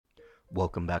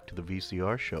Welcome back to the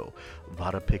VCR show.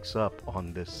 Vada picks up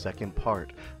on this second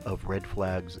part of red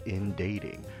flags in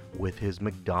dating with his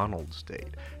McDonald's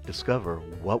date. Discover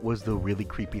what was the really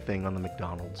creepy thing on the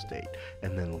McDonald's date,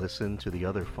 and then listen to the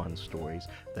other fun stories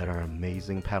that our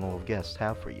amazing panel of guests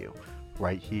have for you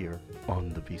right here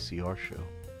on the VCR show.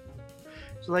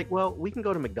 She's like, well, we can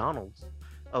go to McDonald's.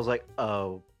 I was like,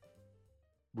 oh,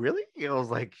 really? I was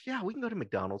like, yeah, we can go to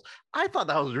McDonald's. I thought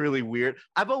that was really weird.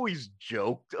 I've always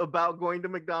joked about going to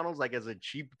McDonald's like as a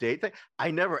cheap date thing.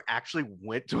 I never actually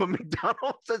went to a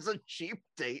McDonald's as a cheap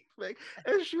date thing.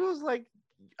 And she was like,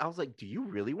 I was like, do you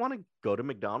really want to go to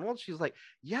McDonald's? She's like,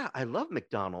 yeah, I love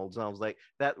McDonald's. And I was like,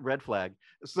 that red flag.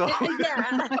 So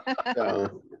Yeah.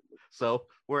 so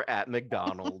we're at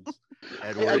McDonald's.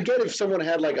 And I get if someone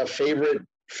had like a favorite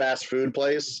fast food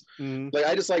place. Like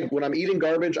I just like when I'm eating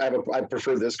garbage, I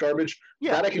prefer this garbage.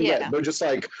 Yeah. That I can get, but just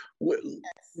like what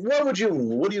are you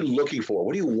looking for?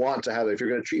 What do you want to have? If you're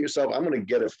going to treat yourself, I'm going to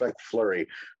get a flurry.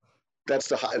 That's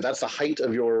the height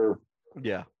of your.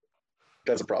 Yeah.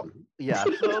 That's a problem. Yeah.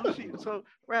 So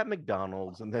we're at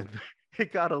McDonald's, and then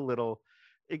it got a little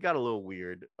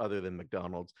weird. Other than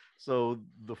McDonald's, so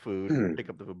the food, pick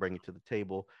up the food, bring it to the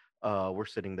table. We're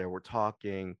sitting there, we're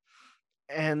talking.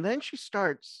 And then she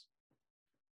starts,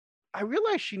 I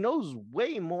realize she knows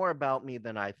way more about me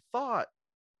than I thought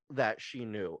that she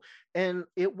knew. And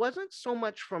it wasn't so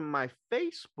much from my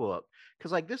Facebook,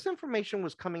 because like this information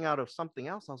was coming out of something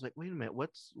else. I was like, wait a minute,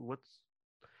 what's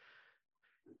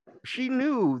she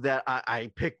knew that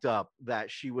I picked up that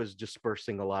she was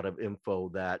dispersing a lot of info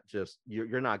that just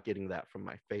you're not getting that from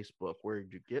my Facebook. Where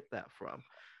did you get that from?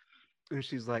 And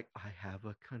she's like, I have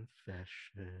a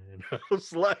confession. I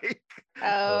was like,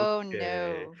 oh,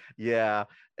 okay. no. Yeah.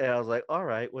 And I was like, all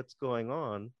right, what's going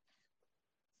on?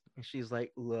 And she's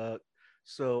like, look,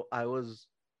 so I was,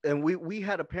 and we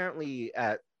had apparently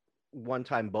at one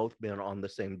time both been on the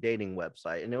same dating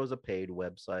website, and it was a paid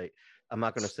website. I'm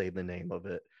not going to say the name of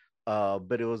it,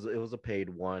 but it was a paid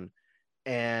one.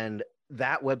 And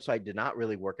that website did not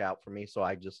really work out for me, so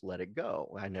I just let it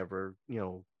go. I never,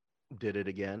 did it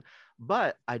again,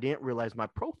 but I didn't realize my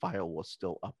profile was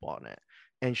still up on it.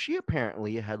 And she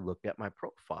apparently had looked at my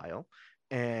profile,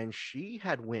 and she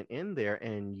had went in there,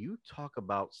 and you talk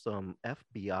about some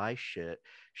FBI shit.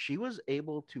 She was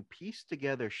able to piece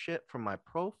together shit from my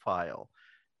profile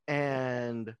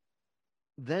and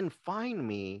then find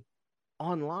me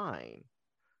online.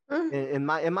 And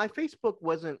my Facebook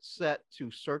wasn't set to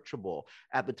searchable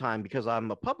at the time because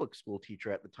I'm a public school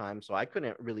teacher at the time, so I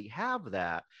couldn't really have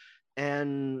that.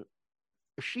 And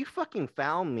she fucking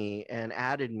found me and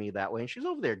added me that way. And she's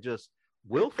over there just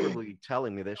willfully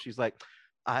telling me this. She's like,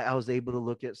 I was able to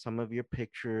look at some of your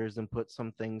pictures and put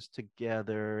some things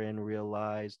together and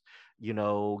realized,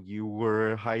 you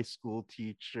were a high school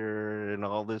teacher and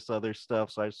all this other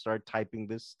stuff. So I started typing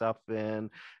this stuff in,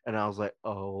 and I was like,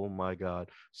 oh my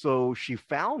God. So she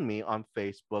found me on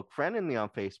Facebook, friended me on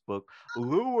Facebook,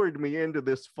 lured me into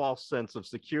this false sense of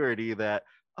security that,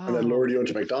 and then lured you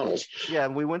into McDonald's. Yeah,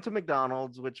 and we went to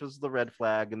McDonald's, which was the red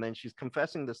flag. And then she's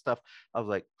confessing this stuff. I was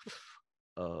like,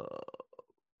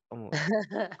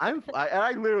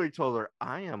 I literally told her,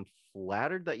 I am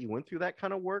flattered that you went through that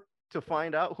kind of work to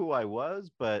find out who I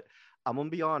was, but I'm gonna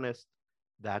be honest,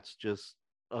 that's just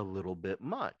a little bit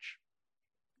much.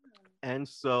 And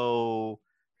so,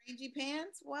 Rangy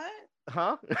pants, what?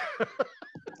 Huh?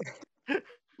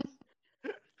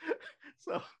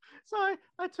 So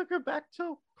I took her back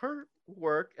to her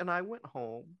work, and I went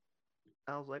home.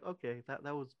 I was like, okay, that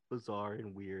was bizarre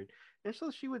and weird. And so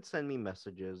she would send me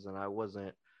messages, and I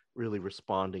wasn't really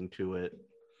responding to it.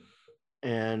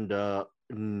 And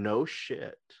no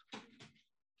shit,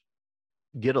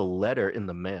 get a letter in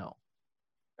the mail.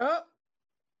 Oh.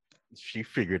 She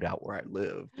figured out where I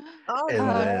lived. Oh, and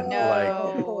then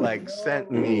no. like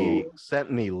sent me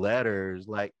letters.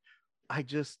 Like,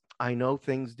 I know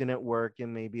things didn't work,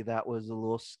 and maybe that was a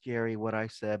little scary what I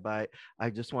said, but I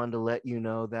just wanted to let you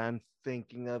know that I'm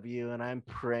thinking of you and I'm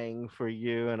praying for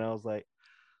you. And I was like,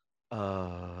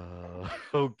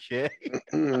 okay.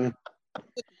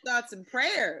 Thoughts and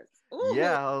prayers. Ooh.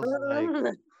 Yeah, I was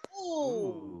like,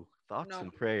 ooh, thoughts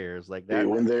and prayers like that. Dude,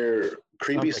 when they're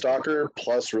creepy stalker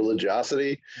plus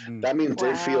religiosity, that means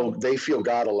they feel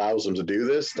God allows them to do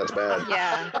this. That's bad.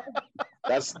 Yeah.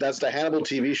 That's the Hannibal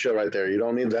TV show right there. You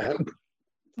don't need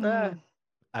that.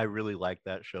 I really like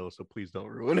that show, so please don't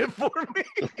ruin it for me.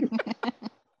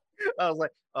 I was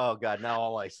like, oh God, now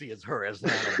all I see is her as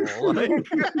Hannibal. Like,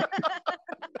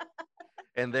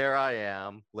 and there I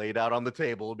am, laid out on the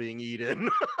table, being eaten.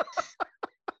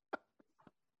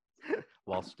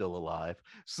 While while still alive.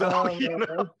 So Oh you man.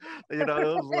 know, it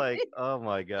was like, oh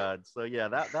my god. So yeah,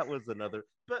 that was another.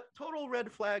 But total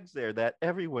red flags there that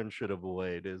everyone should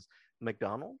avoid is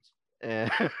McDonald's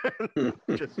and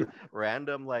just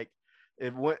random like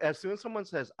as soon as someone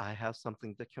says I have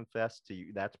something to confess to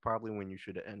you, that's probably when you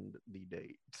should end the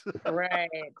date. Right.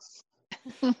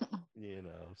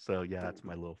 So yeah, that's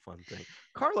my little fun thing.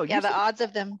 Carlo, Yeah, you said,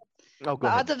 oh, the go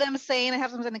ahead. odds of them saying I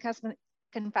have something to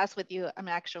confess with you, I'm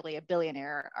actually a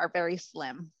billionaire, are very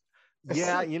slim.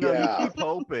 Yeah, you Yeah. keep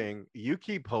hoping. You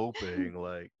keep hoping,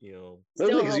 like, Mostly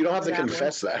Still because you don't hoping have for to that one.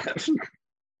 confess that.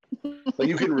 Like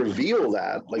you can reveal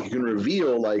that. Like you can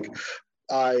reveal like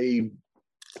I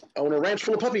own a ranch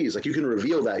full of puppies. Like you can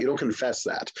reveal that. You don't confess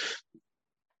that.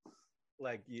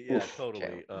 like, yeah, Oof.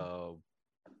 totally. True.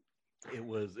 It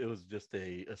was just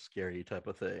a scary type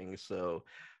of thing.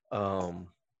 Um,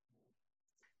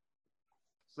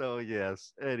 so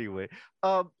yes. Anyway,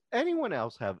 anyone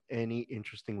else have any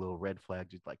interesting little red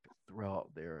flags you'd like to throw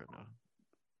out there?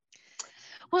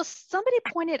 Well, somebody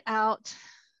pointed out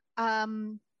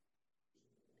um,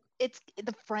 it's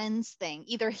the friends thing.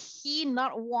 Either he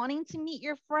not wanting to meet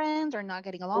your friends or not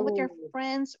getting along with your Ooh.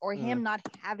 friends, or Mm. him not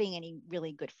having any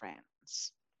really good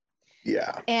friends.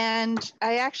 Yeah. And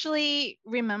I actually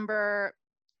remember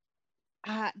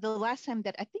the last time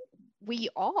that I think we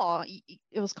all,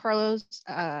 it was Carlo,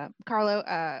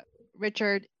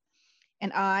 Richard,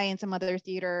 and I, and some other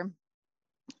theater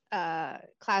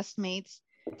classmates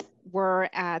were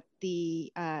at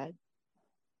the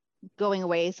going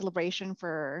away celebration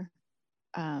for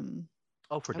um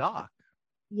Oh, for of- Doc.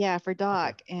 yeah, for Okay.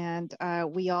 Doc, and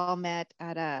we all met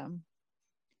at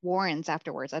Warren's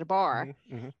afterwards at a bar,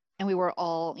 Mm-hmm. and we were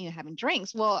all having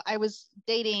drinks. Well, I was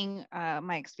dating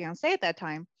my ex-fiance at that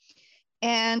time,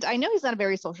 and I know he's not a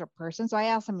very social person, so I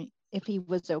asked him if he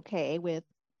was okay with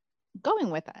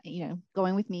going with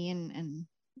going with me and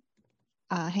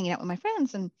hanging out with my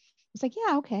friends, and he's like,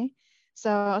 yeah, okay.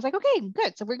 So I was like, okay,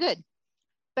 good, so we're good.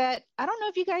 But I don't know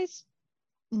if you guys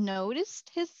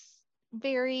noticed his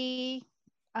very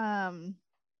um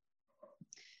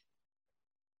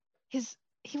his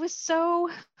he was so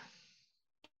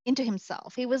into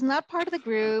himself. He was not part of the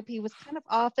group. He was kind of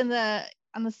off on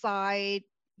the side,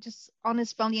 just on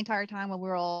his phone the entire time while we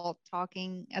were all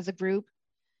talking as a group.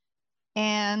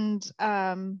 And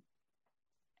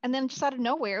then just out of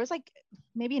nowhere, it was like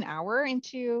maybe an hour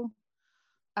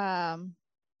um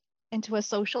into a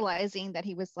socializing that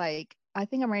he was like, I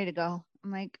think I'm ready to go.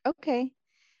 I'm like, okay,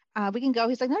 we can go.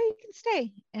 He's like, no, you can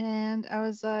stay. And I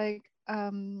was like,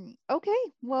 okay,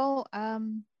 well,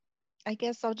 I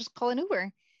guess I'll just call an Uber.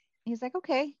 And he's like,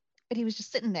 okay. But he was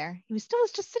just sitting there. He was still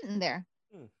just sitting there.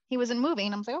 Hmm. He wasn't moving.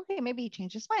 And I was like, okay, maybe he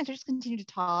changed his mind. So I just continued to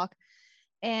talk.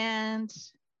 And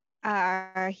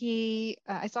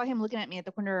I saw him looking at me at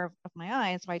the corner of my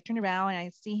eye. So I turned around and I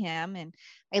see him, and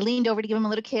I leaned over to give him a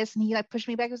little kiss, and he like pushed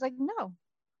me back. He was like, no.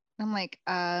 I'm like,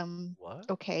 What?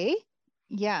 okay.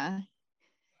 Yeah.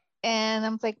 And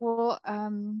I'm like, well,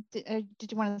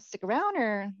 did you want to stick around,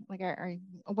 or like,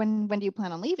 when do you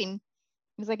plan on leaving?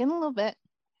 He was like, in a little bit.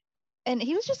 And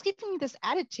he was just giving me this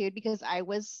attitude because I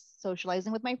was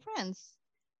socializing with my friends.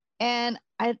 And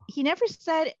he never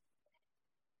said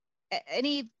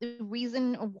any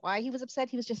reason why he was upset.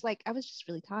 He was just like, I was just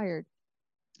really tired.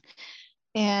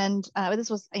 And this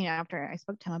was, after I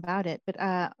spoke to him about it, but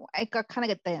I got kind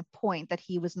of at the point that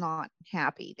he was not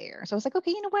happy there. So I was like,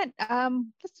 okay, you know what?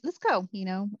 Let's go.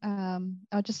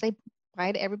 I'll just say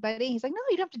bye to everybody. He's like, no,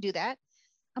 you don't have to do that.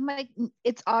 I'm like,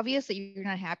 it's obvious that you're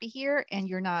not happy here, and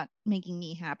you're not making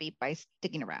me happy by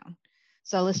sticking around.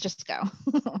 So let's just go.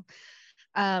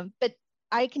 But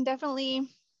I can definitely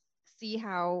see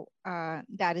how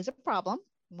that is a problem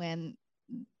when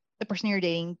the person you're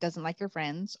dating doesn't like your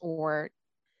friends, or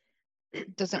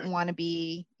doesn't want to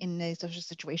be in a social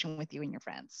situation with you and your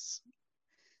friends.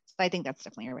 So I think that's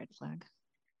definitely a red flag.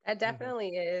 That Mhm. definitely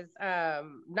is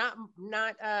not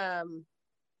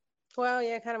well,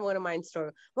 yeah, kind of one of my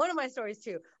stories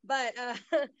too. But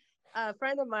a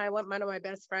friend of mine, one of my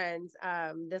best friends,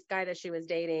 this guy that she was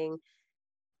dating,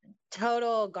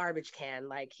 total garbage can.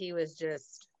 Like he was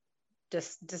just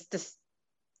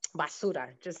basura,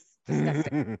 just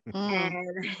disgusting. Mm.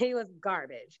 And he was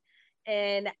garbage.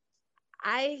 And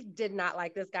I did not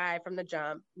like this guy from the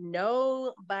jump.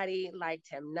 Nobody liked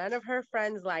him. None of her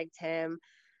friends liked him.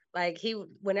 Like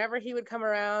whenever he would come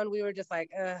around, we were just like,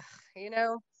 ugh, you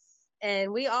know.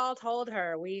 And we all told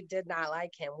her we did not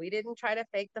like him. We didn't try to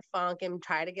fake the funk and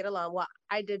try to get along. Well,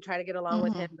 I did try to get along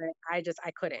with him, Mm-hmm. but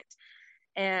I couldn't.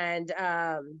 And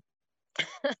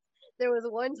there was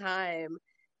one time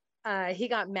he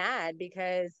got mad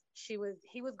because he was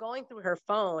going through her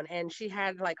phone, and she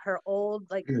had like her old,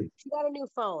 like she got a new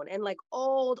phone and like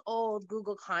old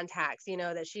Google contacts,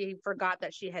 that she forgot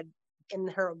that she had in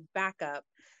her backup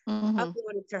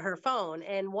uploaded to her phone.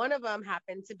 And one of them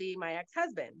happened to be my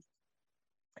ex-husband.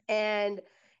 And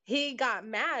he got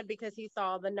mad because he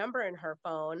saw the number in her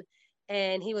phone.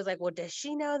 And he was like, well, does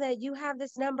she know that you have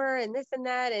this number and this and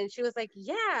that? And she was like,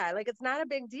 yeah, like, it's not a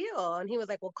big deal. And he was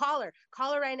like, well, call her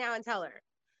right now and tell her.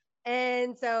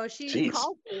 And so she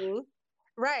calls me.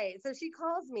 Right. So she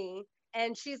calls me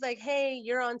and she's like, hey,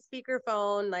 you're on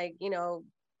speakerphone. Like,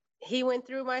 he went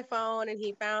through my phone and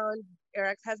he found your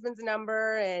ex-husband's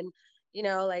number. And,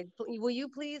 like, will you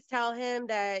please tell him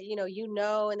that, and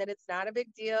that it's not a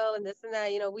big deal and this and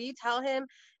that, will you tell him?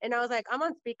 And I was like, I'm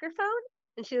on speakerphone.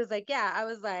 And she was like, yeah. I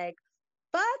was like,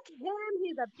 fuck him.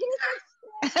 He's a piece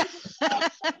of shit.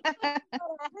 What the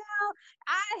hell?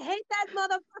 I hate that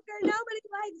motherfucker. Nobody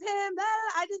likes him.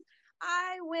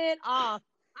 I went off.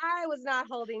 I was not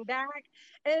holding back.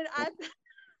 And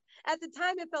at the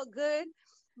time it felt good.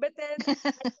 But then I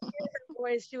hear her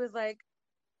voice. She was like,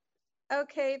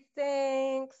 okay,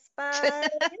 thanks. Bye.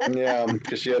 Yeah,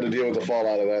 because she had to deal with the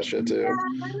fallout of that shit too. Yeah,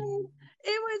 I mean,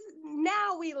 it was,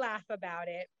 now we laugh about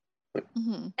it.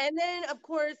 And then, of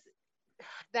course,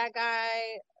 that guy,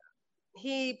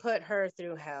 he put her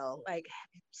through hell, like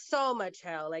so much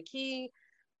hell. Like, he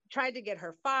tried to get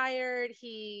her fired.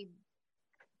 He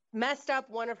messed up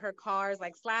one of her cars,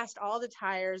 like slashed all the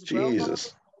tires, broke all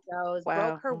the windows,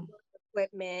 broke her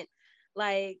equipment.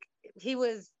 Like, he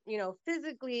was,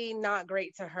 physically not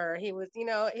great to her. He was,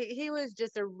 he was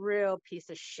just a real piece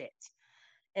of shit.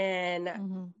 And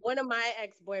one of my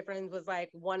ex-boyfriends was like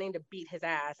wanting to beat his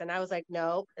ass. And I was like,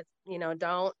 no, it's,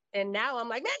 don't. And now I'm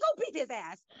like, man, go beat his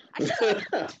ass.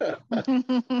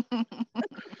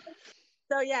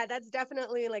 So yeah, that's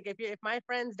definitely like, if my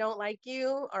friends don't like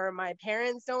you or my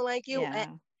parents don't like you,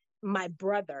 my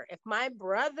brother, if my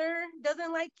brother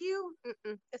doesn't like you,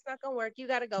 it's not going to work. You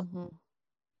got to go.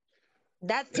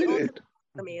 That's the ultimate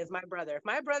for me, is my brother. If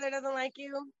my brother doesn't like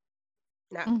you,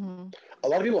 no. A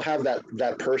lot of people have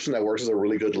that person that works as a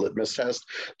really good litmus test.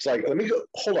 It's like, let me go,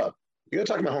 hold up. You're gonna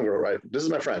talk to my homegirl, right? This is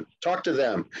my friend. Talk to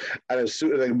them. And as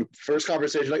soon as the first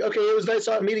conversation, like, okay, it was nice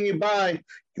meeting you. Bye.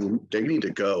 They need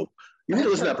to go. You need to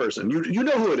listen to that person. You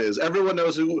know who it is. Everyone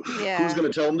knows who's going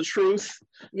to tell them the truth.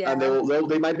 Yeah. And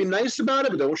they might be nice about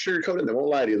it, but they won't sugarcoat it. And they won't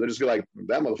lie to you. They'll just be like,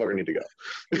 that motherfucker need to go.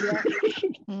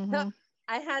 Yeah.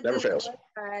 I had this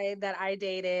guy that I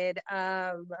dated,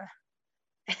 and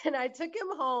I took him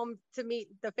home to meet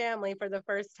the family for the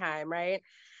first time, right?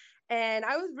 And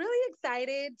I was really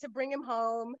excited to bring him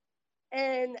home.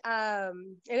 And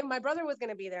my brother was going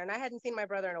to be there, and I hadn't seen my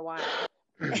brother in a while.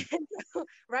 And so,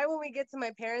 right when we get to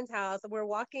my parents' house, we're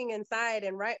walking inside,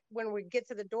 and right when we get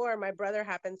to the door, my brother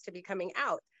happens to be coming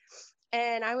out.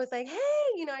 And I was like,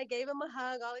 hey, I gave him a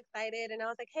hug, all excited. And I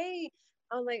was like, hey,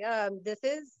 this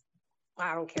is,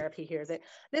 I don't care if he hears it.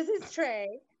 This is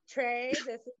Trey. Trey,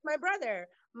 this is my brother.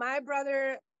 My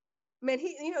brother, man,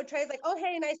 Trey's like, oh,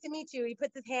 hey, nice to meet you. He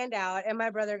puts his hand out, and my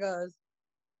brother goes,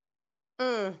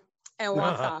 and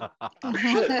walks off.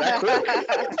 Shit, that quick.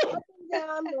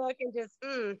 Down, look, and just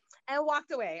and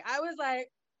walked away. I was like,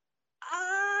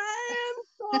 I'm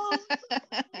so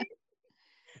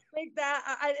like that.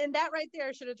 And that right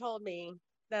there should have told me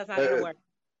that's not gonna work.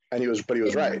 And he was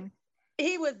right.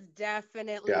 He was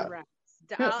definitely right.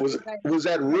 Yeah. Was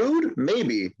that rude?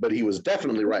 Maybe, but he was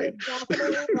definitely right.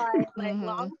 Definitely right. Like,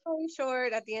 long story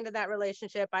short, at the end of that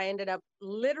relationship, I ended up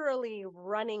literally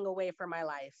running away from my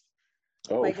life.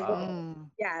 Oh,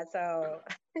 yeah, so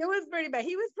it was pretty bad.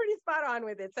 He was pretty spot on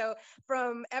with it. So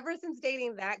ever since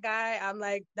dating that guy, I'm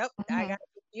like, nope,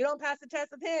 you don't pass the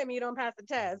test with him, you don't pass the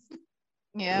test.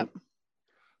 Yep.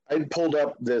 I pulled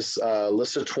up this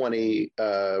list of 20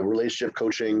 relationship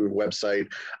coaching website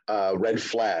red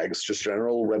flags, just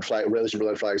general relationship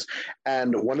red flags.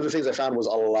 And one of the things I found was a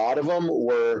lot of them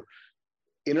were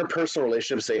interpersonal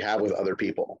relationships they have with other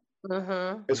people.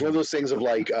 It's one of those things of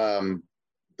like,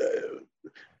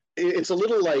 it's a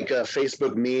little like a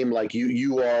Facebook meme, like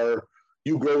you grow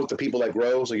with the people that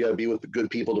grow, so you got to be with the good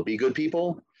people to be good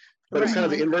people. But it's kind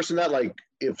of the inverse in that, like,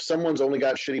 if someone's only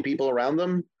got shitty people around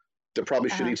them, they're probably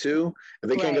shitty too. If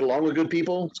they can't get along with good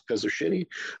people, it's because they're shitty.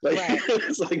 Like,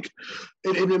 it's like,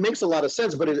 it makes a lot of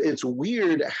sense, but it's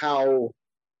weird how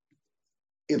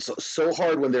it's so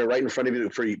hard when they're right in front of you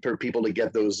for people to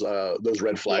get those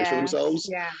red flags for themselves.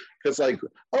 Yeah. It's like,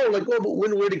 but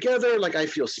when we're together, like, I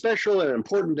feel special and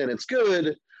important and it's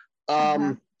good.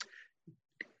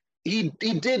 He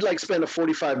did like spend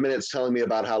 45 minutes telling me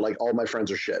about how like all my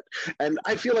friends are shit. And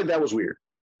I feel like that was weird.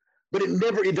 but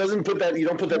it doesn't put that, you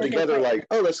don't put that together like,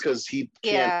 oh, that's because he's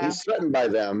threatened by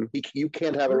them. You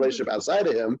can't have a relationship outside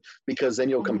of him because then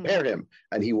you'll compare him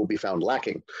and he will be found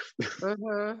lacking.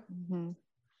 I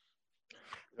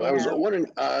was wondering,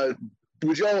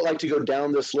 would you all like to go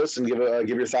down this list and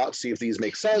give your thoughts, see if these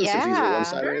make sense, if these are one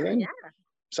side or anything? Yeah.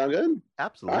 Sound good?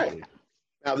 Absolutely. All right.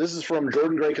 Now, this is from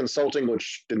Jordan Gray Consulting,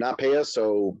 which did not pay us,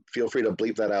 so feel free to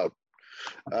bleep that out.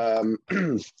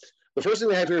 The first thing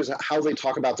they have here is how they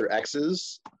talk about their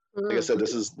exes. Like I said,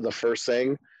 this is the first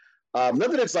thing. Not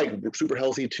that it's like super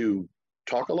healthy to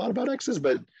talk a lot about exes,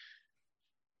 but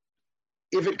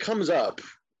if it comes up,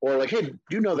 or like, hey, do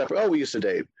you know that? Oh, we used to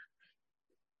date.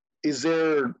 Is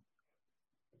there?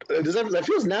 That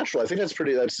feels natural. I think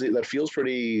that feels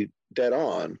pretty dead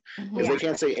on. If they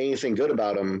can't say anything good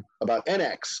about them, about an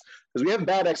ex, because we have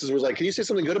bad exes who was like, can you say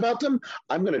something good about them?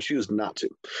 I'm going to choose not to.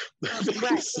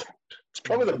 It's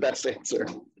probably the best answer.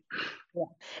 Yeah.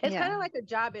 It's kind of like a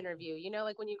job interview. You know,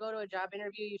 like when you go to a job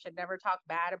interview, you should never talk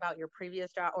bad about your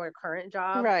previous job or current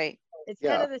job. Right. It's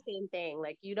kind of the same thing.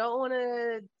 Like you don't want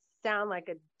to sound like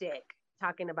a dick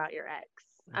talking about your ex,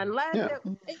 unless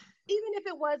even if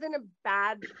it wasn't a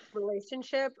bad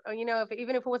relationship, or you know,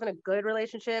 even if it wasn't a good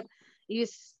relationship, you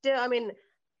still, I mean,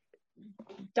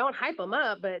 don't hype them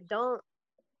up, but don't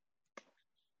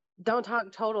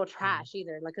talk total trash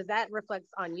either, like, because that reflects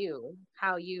on you,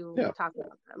 how you talk about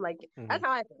them. Like that's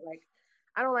how I feel. Like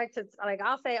I don't like to, like,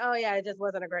 I'll say, oh yeah, it just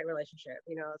wasn't a great relationship,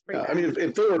 you know, it's pretty bad. I mean,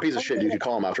 if they were a piece of shit, you could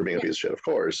call them out for being a piece of shit, of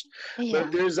course.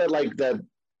 But there's that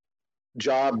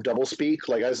job double speak.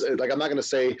 Like I'm not going to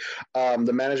say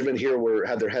the management here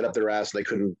had their head up their ass and they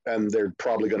couldn't, and they're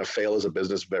probably going to fail as a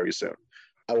business very soon.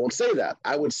 I won't say that.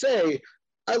 I would say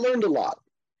I learned a lot,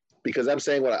 because I'm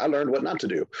saying what I learned what not to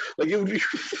do. Like you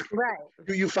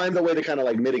find the way to kind of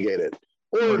like mitigate it.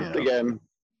 Or again,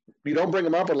 you don't bring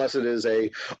them up unless it is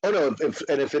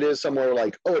if it is somewhere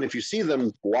like, oh, and if you see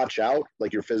them, watch out,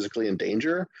 like you're physically in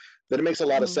danger, then it makes a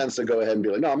lot of sense to go ahead and be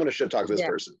like, no, I'm going to shit talk this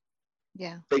person.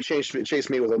 Yeah. They chase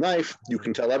me with a knife. You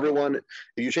can tell everyone.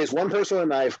 If you chase one person with a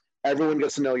knife, everyone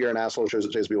gets to know you're an asshole who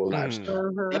chase people with knives.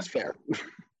 That's fair.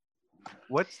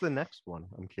 What's the next one?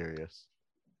 I'm curious.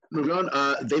 Moving on.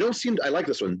 They don't seem. I like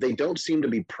this one. They don't seem to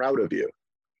be proud of you.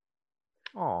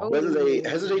 Oh. Whether they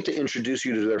hesitate to introduce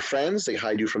you to their friends, they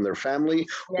hide you from their family,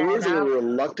 or they are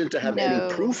reluctant to have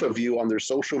any proof of you on their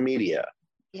social media.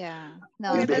 Yeah.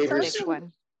 No, that's a big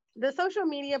one. The social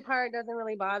media part doesn't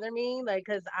really bother me, like,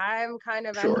 because I'm kind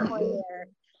of at the point where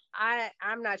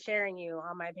I'm not sharing you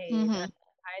on my page. I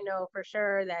know for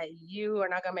sure that you are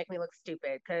not gonna make me look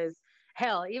stupid, because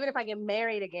hell, even if I get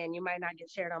married again, you might not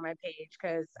get shared on my page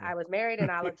because I was married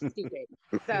and I look stupid.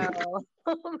 So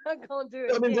I'm not gonna do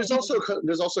it. I mean, there's also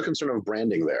concern of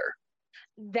branding there.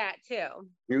 That too.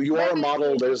 You are a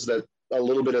model. There's a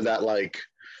little bit of that, like,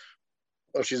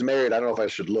 oh, she's married, I don't know if I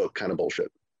should look, kind of bullshit.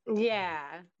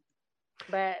 Yeah.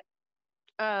 But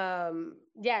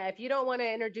if you don't want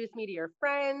to introduce me to your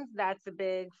friends, that's a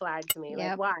big flag to me.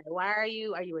 Like, why are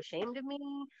you ashamed of me?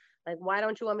 Like, why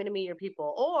don't you want me to meet your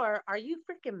people? Or are you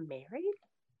freaking married?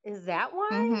 Is that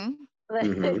why?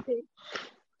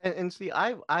 And see,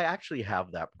 I actually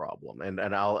have that problem,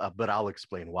 and I'll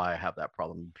explain why I have that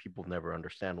problem. People never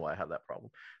understand why I have that problem.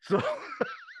 So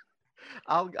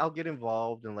I'll get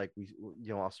involved, and like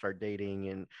I'll start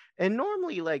dating, and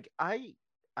normally, like,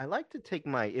 I like to take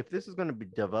if this is going to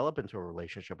develop into a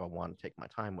relationship, I want to take my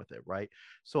time with it, right?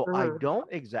 So I don't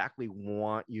exactly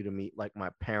want you to meet like my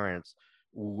parents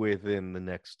within the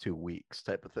next 2 weeks,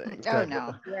 type of thing. Oh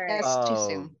no, that's too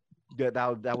soon.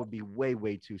 That would be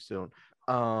way too soon.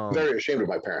 I'm very ashamed of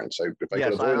my parents. I'm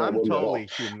totally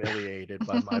humiliated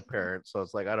by my parents. So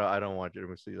it's like I don't want you to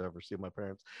ever see my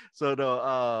parents. So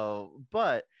no,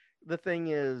 but the thing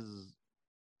is,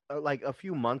 like a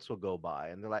few months will go by,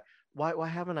 and they're like, why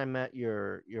haven't I met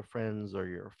your friends or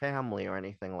your family or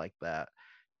anything like that?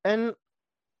 And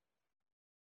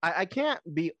I can't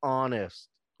be honest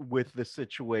with the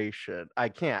situation. I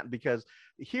can't, because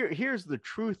here's the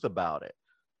truth about it.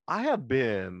 I have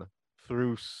been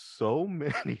through so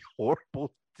many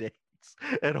horrible dates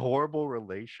and horrible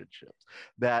relationships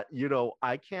that,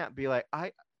 I can't be like,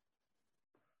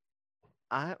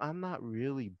 I'm not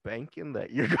really banking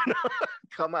that you're gonna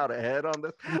come out ahead on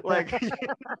this. Like,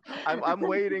 I'm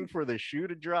waiting for the shoe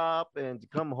to drop and to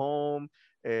come home,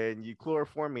 and you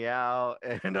chloroform me out,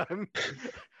 and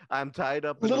I'm tied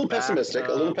up. A little pessimistic.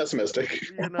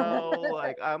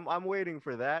 Like I'm waiting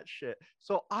for that shit.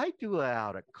 So I do it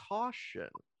out of caution,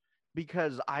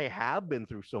 because I have been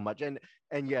through so much, and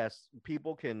yes,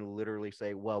 people can literally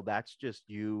say, well, that's just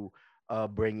you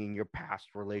bringing your past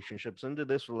relationships into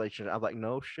this relationship. I'm like,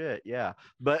 no shit, yeah,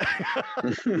 but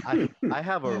I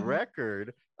have a Mhm.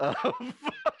 record of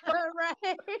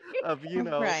Right. of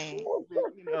Right.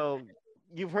 you know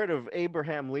you've heard of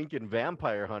Abraham Lincoln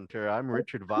Vampire Hunter. I'm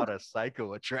Richard Vada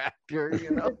Psycho Attractor.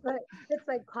 It's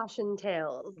like caution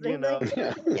tales. You know,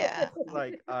 Yeah. Yeah.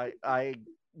 like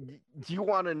do you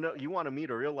want to know? You want to meet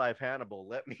a real life Hannibal?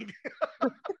 Let me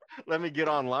let me get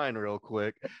online real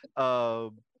quick.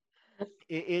 Um,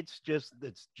 it's just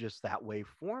that way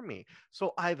for me.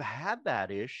 So I've had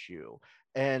that issue,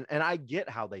 and I get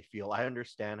how they feel. I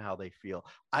understand how they feel.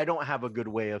 I don't have a good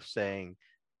way of saying,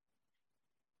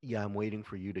 yeah, I'm waiting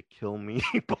for you to kill me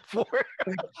before.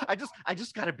 I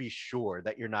just got to be sure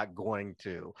that you're not going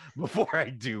to before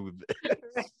I do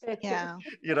this. Yeah.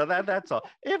 That's all.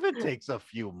 If it takes a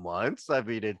few months, I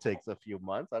mean, it takes a few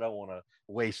months. I don't want to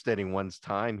waste anyone's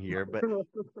time here,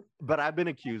 but I've been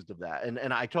accused of that,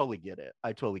 and I totally get it.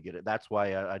 I totally get it. That's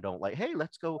why I don't like, hey,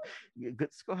 let's go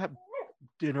have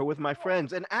dinner with my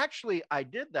friends. And actually, I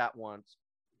did that once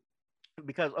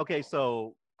because, okay,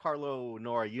 so Carlo,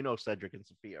 Nora, Cedric and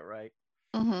Sophia, right?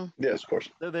 Hmm. Yes, of course.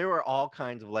 There were all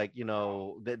kinds of, like,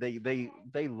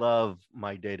 they love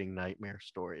my dating nightmare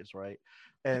stories, right?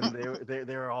 And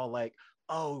they're all like,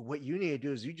 oh, what you need to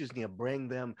do is you just need to bring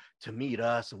them to meet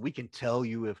us, and we can tell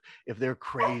you if they're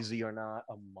crazy or not.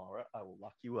 Amara, I will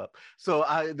lock you up. So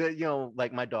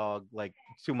like my dog, like,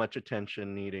 too much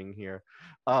attention needing here.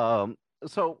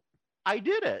 So I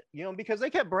did it, because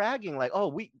they kept bragging like,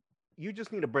 oh, you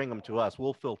just need to bring them to us,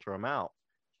 we'll filter them out.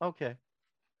 Okay.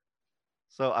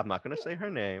 So I'm not going to say her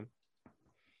name.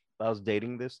 I was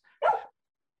dating this.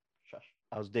 Shush.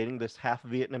 I was dating this half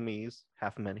Vietnamese,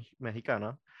 half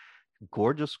Mexicana,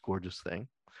 gorgeous, gorgeous thing,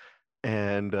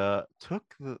 and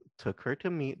took her to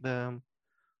meet them.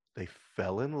 They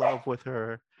fell in love with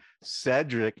her.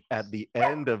 Cedric, at the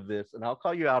end of this, and I'll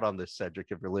call you out on this, Cedric,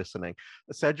 if you're listening.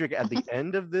 Cedric, at the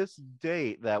end of this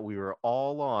date that we were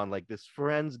all on, like this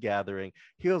friends gathering,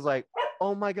 he was like,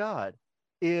 oh my God,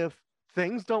 if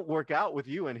things don't work out with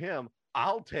you and him,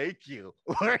 I'll take you.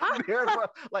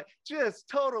 Like, just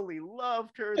totally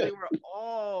loved her. They were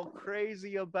all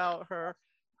crazy about her.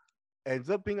 Ends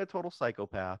up being a total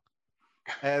psychopath.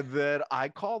 And then I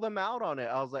called them out on it.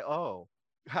 I was like, oh,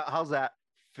 how's that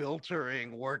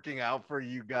filtering working out for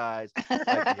you guys? Like,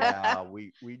 yeah,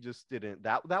 we just didn't.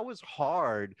 That was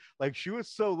hard. Like, she was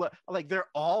so like, they're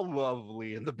all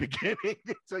lovely in the beginning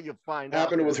until you find What out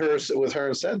happened with her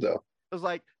instead, though? it was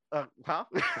like, huh?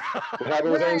 What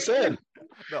happened with her instead?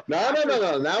 No,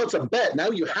 No. Now it's a bet. Now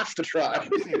you have to try.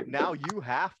 See, now you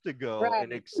have to go Right.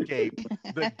 and escape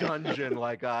the dungeon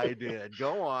like I did.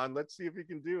 Go on, let's see if you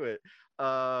can do it.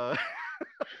 Uh,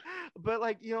 but,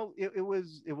 like, it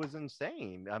was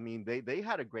insane. I mean, they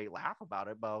had a great laugh about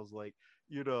it, but I was like,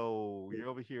 you're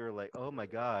over here like, oh my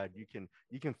God, you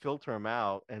can filter them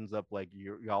out. Ends up like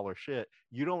y'all are shit.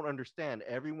 You don't understand.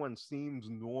 Everyone seems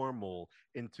normal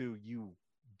until you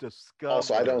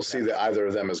Also, I discover don't see that either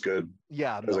of them as good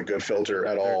yeah, as no, a good filter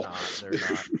at they're all. not. They're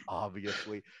not,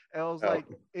 obviously. And I was No. like,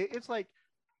 it's like,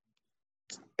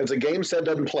 It's a game said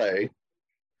doesn't play,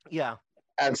 yeah.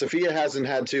 and Sophia hasn't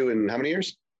had to in how many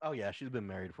years? Oh yeah, she's been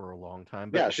married for a long time.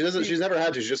 But Yeah, she doesn't. She's never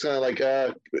had to. She's just kind of like,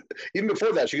 even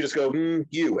before that, she could just go,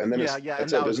 you, and then yeah, yeah,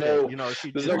 that's and that it. was There's it. no, She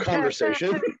there's just no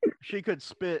conversation. she could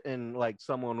spit and, like,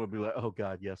 someone would be like, "Oh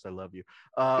God, yes, I love you."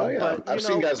 Oh yeah, But I've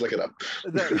seen guys look it up.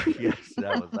 yes,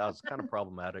 that was kind of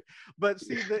problematic. But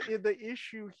see, the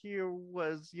issue here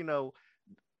was,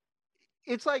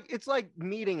 it's like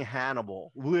meeting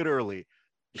Hannibal, literally.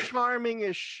 Charming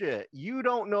as shit. You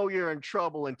don't know you're in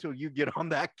trouble until you get on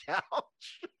that couch.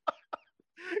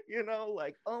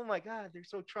 Like, oh my God, they're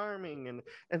so charming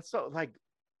and so, like,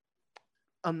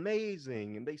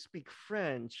 amazing, and they speak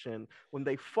French, and when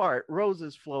they fart,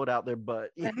 roses float out their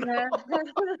butt,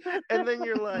 and then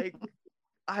you're like,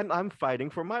 I'm fighting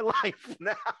for my life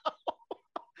now.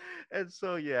 And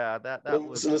so, yeah, that Let's,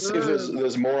 was let's see if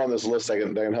there's more on this list that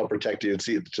can help protect you and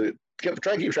see to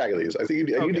try to keep track of these. I think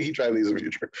you need to keep track of these in the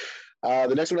future.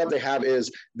 The next one up they have is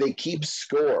they keep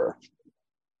score.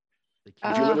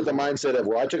 If you live with the mindset of,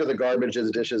 well, I took out the garbage,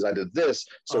 the dishes, I did this,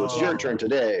 so it's your turn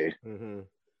today. Mm-hmm.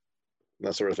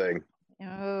 That sort of thing.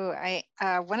 Oh,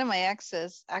 one of my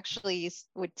exes actually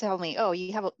would tell me, "Oh,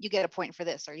 you get a point for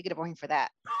this, or you get a point for that."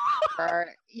 Or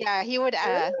yeah, he would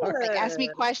like ask me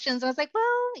questions, and I was like,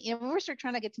 "Well, we're still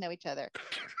trying to get to know each other."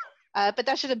 But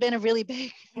that should have been a really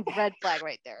big red flag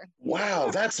right there. Wow,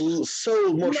 that's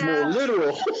so much more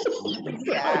literal.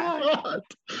 Yeah.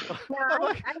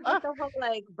 I get the whole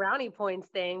like brownie points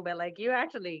thing, but like you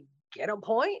actually get a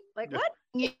point. Like what?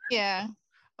 Yeah.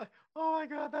 oh my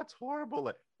God, that's horrible.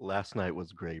 Like, last night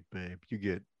was great, babe. You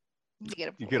get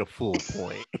You a full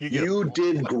point. You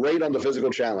did great on the physical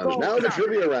challenge. Gold Now the star.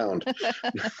 trivia round.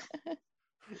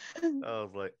 I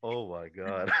was like, oh my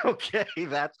God. Okay,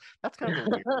 that's kind of a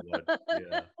weird one.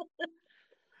 Yeah.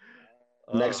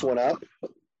 Next one up,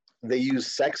 they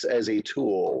use sex as a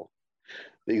tool.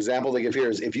 The example they give here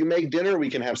is, if you make dinner, we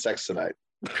can have sex tonight.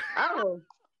 Oh,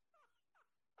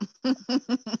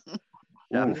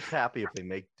 Yeah, I'm Oof. just happy if they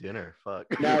make dinner. Fuck.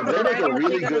 Now, if they make a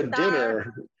really You're good gonna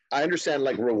dinner, I understand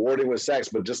like rewarding with sex,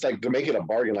 but just like to make it a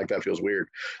bargain like that feels weird.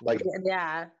 Like,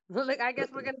 yeah. Like, I guess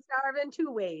we're gonna starve in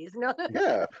two ways. No.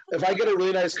 yeah, if I get a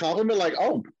really nice compliment, like,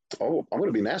 oh, I'm going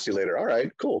to be nasty later. All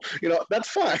right, cool. You know, that's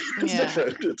fine. It's Yeah.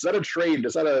 different. It's not a trade.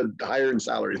 It's not a higher in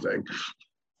salary thing.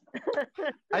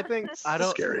 I think I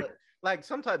don't Scary. like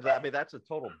sometimes. I mean, that's a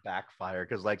total backfire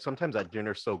because like sometimes that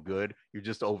dinner's so good you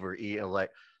just overeat and like,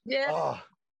 Yeah. oh,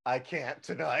 I can't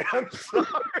tonight. I'm sorry.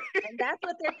 And that's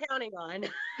what they're counting on.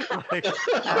 Like,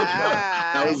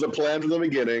 That was the plan from the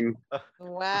beginning.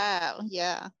 Wow.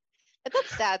 Yeah. But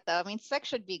that's sad though. I mean, sex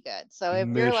should be good. So if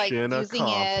you're like mission using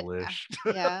it, accomplished.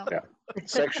 yeah.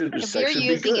 Sex should, If sex you're should be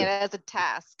using good. it as a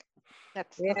task,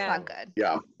 that's Yeah. not good.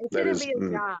 Yeah, It that shouldn't is. be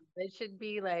a job. It should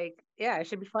be like, yeah, it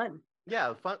should be fun.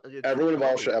 Yeah, fun. Everyone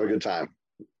involved should have a good time,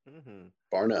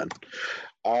 bar none.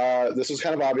 This is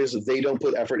kind of obvious. They don't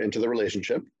put effort into the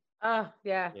relationship. Oh,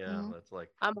 yeah. Yeah, Mhm. that's like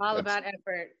I'm all That's- about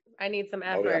effort. I need some Oh,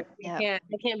 yeah. effort. Yeah.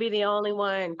 I can't be the only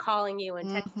one calling you and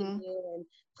texting Mhm. you and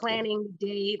planning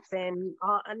dates and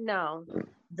all, no,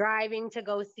 driving to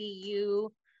go see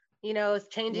you. You know, it's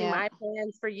changing Yeah. my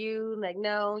plans for you. Like,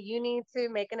 no, you need to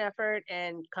make an effort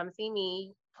and come see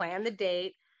me, plan the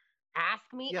date, ask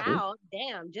me Yeah. out.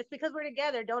 Damn, just because we're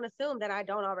together, don't assume that I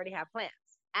don't already have plans.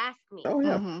 Ask me. Oh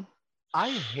yeah. Mhm.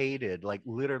 I hated, like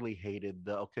literally hated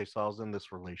the okay, so I was in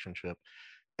this relationship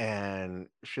and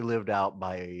she lived out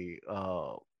by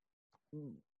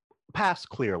past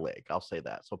Clear Lake. I'll say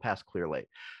that. So past Clear Lake.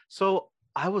 So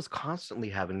I was constantly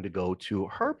having to go to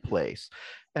her place.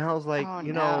 And I was like, Oh,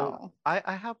 you know,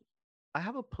 no. I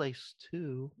have a place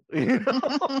too. You know?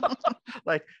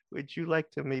 Like, would you like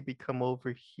to maybe come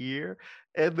over here?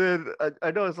 And then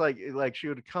I know it's like she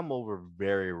would come over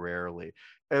very rarely.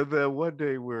 And then one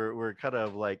day we're kind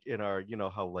of like in our, you know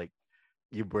how like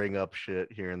you bring up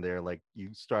shit here and there, like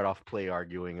you start off play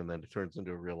arguing and then it turns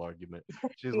into a real argument.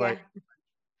 She's Yeah. like,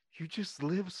 you just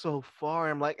live so far.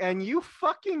 I'm like, and you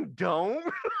fucking don't.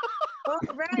 Oh,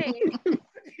 right.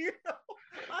 You know,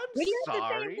 I'm We live the same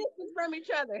sorry. distance from each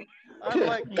other. I'm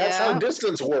like, That's how Yeah.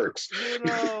 distance works. you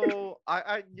know,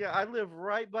 I live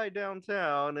right by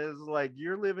downtown. It's like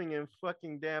you're living in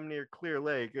fucking damn near Clear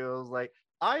Lake. It was like,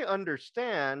 I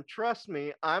understand. Trust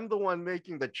me, I'm the one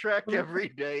making the trek every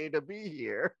day to be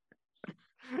here.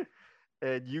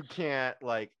 And you can't,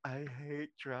 like, I hate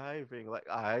driving. Like,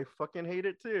 I fucking hate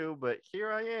it too, but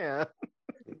here I am.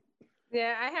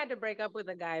 Yeah, I had to break up with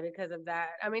a guy because of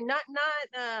that. I mean,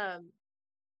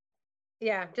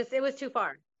 yeah, just it was too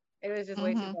far. It was just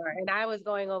way too Mhm. far. And I was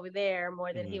going over there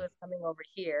more than he Mhm. was coming over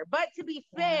here. But to be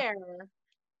Yeah. fair,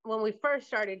 when we first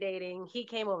started dating, he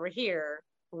came over here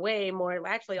way more,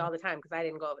 actually all the time, because I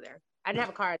didn't go over there. I didn't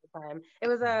have a car at the time. It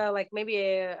was like maybe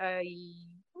a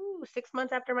 6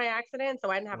 months after my accident, so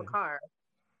I didn't have a Mhm. car.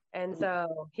 And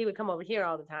so he would come over here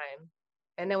all the time.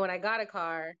 And then when I got a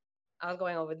car, I was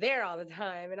going over there all the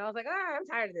time. And I was like, I'm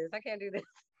tired of this. I can't do this.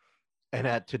 And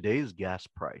at today's gas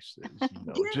prices, you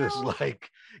know, You just know? like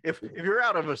if you're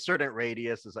out of a certain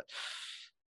radius, it's like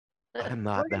I'm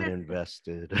not We're that gonna-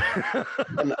 invested.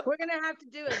 We're going to have to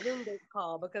do a Zoom date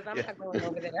call because I'm Yeah. not going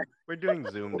over there. We're doing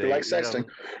Zoom We like dates. You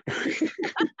sexting.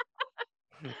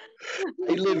 know.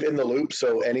 I live in the loop,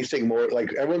 so anything more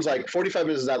like everyone's like 45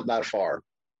 minutes is not that far.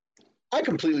 I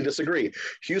completely disagree.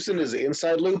 Houston is the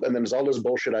inside loop, and then there's all this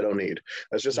bullshit I don't need.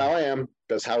 That's just how I am.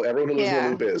 That's how everyone who lives in Yeah. the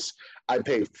loop is. I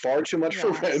pay far too much for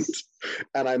Yes. rent,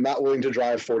 and I'm not willing to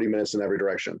drive 40 minutes in every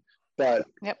direction. But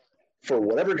Yep. for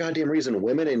whatever goddamn reason,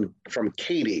 women from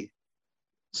Katy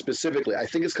specifically, I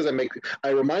think it's because I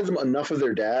remind them enough of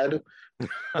their dad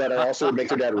that I also make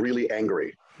their dad really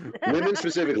angry. Women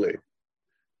specifically.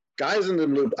 Guys in the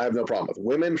loop, I have no problem with.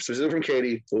 Women, specifically from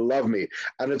Katy, love me.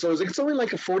 And it's only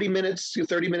like a 40 minutes,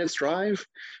 30 minutes drive.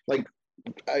 Like,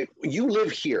 you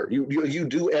live here. You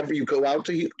go out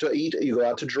to eat, you go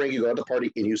out to drink, you go out to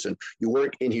party in Houston. You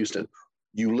work in Houston.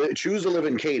 You choose to live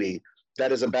in Katy.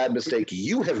 That is a bad mistake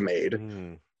you have made.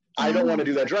 Mm. I don't Mhm. want to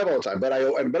do that drive all the time, but I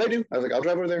do. I was like, I'll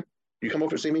drive over there. You come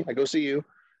over to see me. I go see you.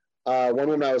 One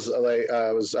woman I was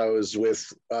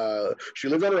with. She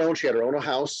lived on her own. She had her own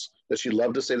house that she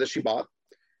loved to say that she bought.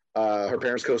 Her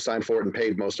parents co-signed for it and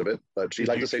paid most of it, but she'd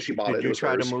like to say she bought it. Did It you was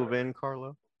try hers. to move in,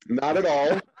 Carlo? Not at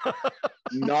all.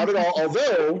 Not at all.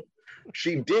 Although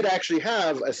she did actually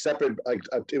have a separate,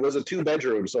 it was a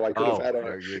 2-bedroom, so I could have had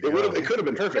there you it go. could have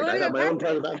been perfect. It I would've had been my own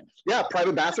perfect. private bathroom.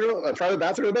 Yeah, private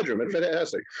bathroom, and bedroom. It's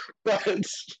fantastic. But and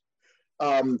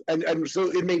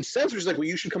so it made sense. She's like, well,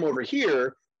 you should come over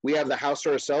here. We have the house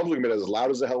to ourselves. We can make it as loud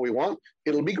as the hell we want.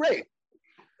 It'll be great.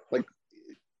 Like,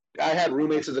 I had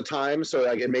roommates at the time, so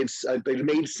like it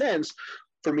made sense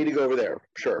for me to go over there.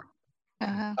 Sure.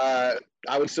 Uh-huh.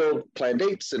 I would still plan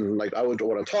dates and like I would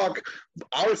want to talk.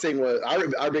 Our thing was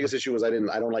our biggest issue was I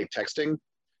don't like texting.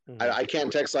 I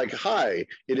can't text like, hi,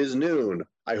 it is noon.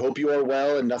 I hope you are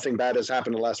well and nothing bad has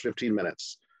happened in the last 15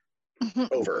 minutes.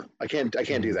 Over. I can't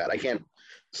do that. I can't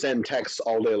send texts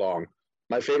all day long.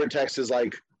 My favorite text is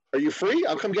like, are you free?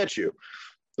 I'll come get you.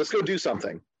 Let's go do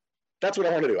something. That's what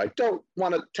I want to do. I don't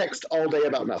want to text all day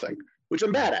about nothing, which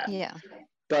I'm bad at. Yeah.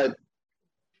 But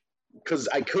because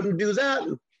I couldn't do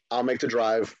that, I'll make the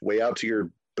drive way out to your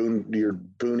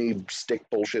boony stick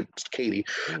bullshit, Katie,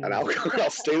 and I'll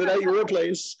stay the night at your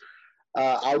place.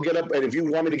 I'll get up, and if you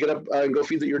want me to get up and go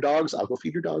feed your dogs, I'll go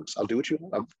feed your dogs. I'll do what you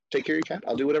want. I'll take care of your cat.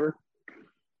 I'll do whatever.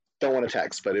 Don't want to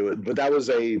text, but that was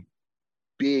a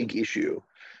big issue,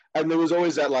 and there was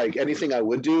always that like anything I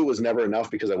would do was never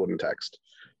enough because I wouldn't text.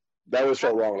 That always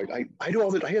felt wrong. Like I do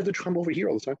all the I have to come over here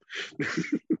all the time.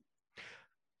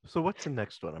 So what's the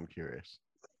next one? I'm curious.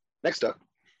 Next up,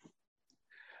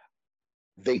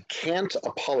 they can't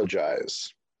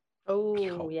apologize. Oh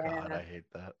yeah. God, I hate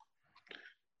that.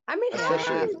 I mean, how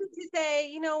Especially hard if- is it to say,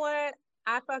 you know what?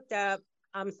 I fucked up.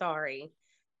 I'm sorry.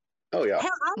 Oh yeah.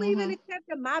 Hell, I'll even Mhm. accept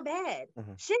my bad.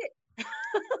 Mhm. Shit.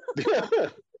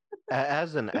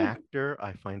 As an actor,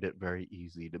 I find it very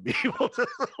easy to be able to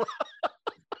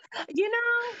You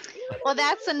know? Well,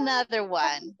 that's another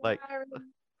one. like.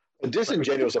 A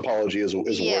disingenuous apology is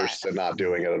Yes. worse than not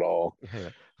doing it at all. Yeah.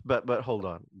 But hold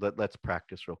on. Let's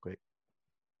practice real quick.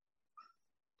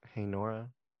 Hey Nora,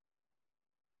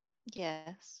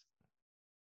 Yes.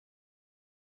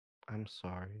 I'm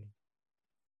sorry.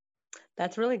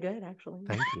 That's really good, actually.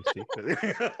 Thank you.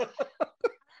 See?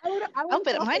 Oh,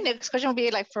 but my next question would be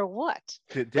like, for what?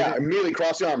 Did Yeah, it- immediately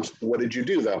cross the arms. What did you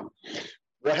do though?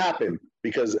 What happened?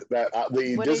 Because that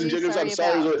the What are you disingenuous. sorry I'm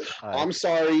sorry. about? I'm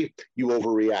sorry. You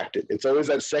overreacted. It's always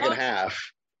that second Oh. half.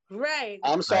 Right.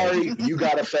 I'm sorry. You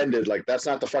got offended. Like that's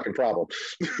not the fucking problem.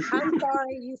 I'm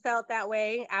sorry you felt that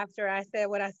way after I said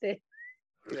what I said.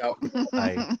 Yeah,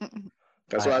 I-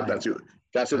 that's I- what.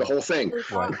 That's the whole thing.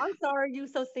 Right. I'm sorry you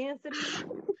so sensitive.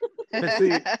 But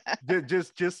see,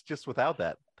 just without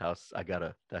that house,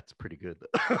 that's pretty good.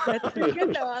 That's pretty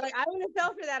good though. Like I would have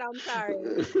felt for that. I'm sorry.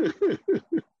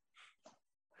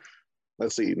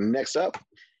 Let's see. Next up,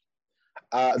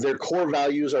 their core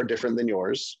values are different than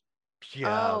yours.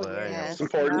 Yeah, Oh, there you go. yes. It's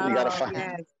important. You got to Oh, find.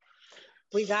 yes.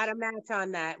 We got to match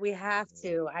on that. We have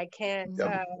to. I can't.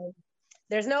 Yep.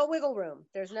 There's no wiggle room.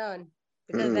 There's none.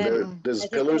 Because There's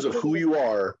just pillars of gonna who you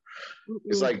are.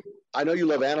 It's Mm-mm. like I know you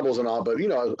love animals and all, but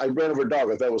I ran over a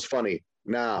dog. I thought it was funny.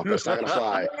 No, that's not gonna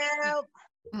fly. No,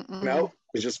 Mm-mm. No,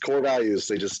 it's just core values.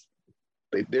 There's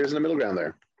in the middle ground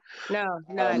there. no,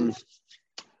 none.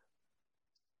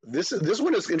 This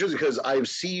one is interesting because I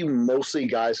see mostly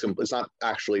guys. It's not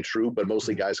actually true, but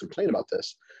mostly guys complain about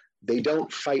this. They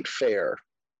don't fight fair.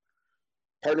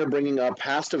 Partner bringing up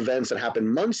past events that happened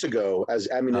months ago as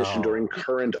ammunition Oh. during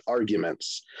current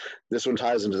arguments. This one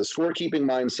ties into the scorekeeping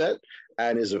mindset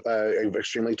and is an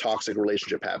extremely toxic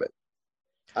relationship habit.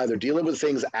 Either dealing with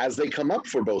things as they come up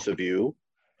for both of you,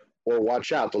 or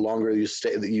watch out. The longer you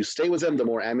stay with them, the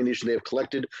more ammunition they have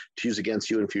collected to use against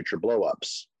you in future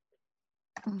blowups.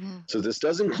 Mhm. So this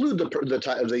does include the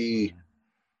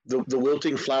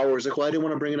wilting flowers. Like, well, I didn't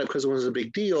want to bring it up because it wasn't a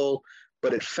big deal,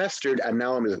 but it festered and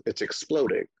now it's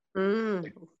exploding.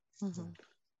 Mm. Mhm.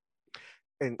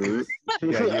 And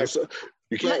Yeah, so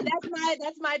you can't.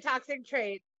 That's my toxic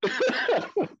trait.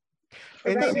 And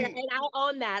Right see- here. And I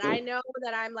own that. I know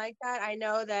that I'm like that. I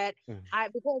know that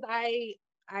because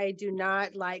I do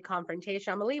not like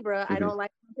confrontation. I'm a Libra. I don't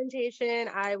like confrontation.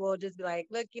 I will just be like,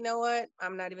 look, you know what?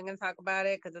 I'm not even gonna talk about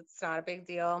it because it's not a big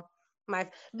deal.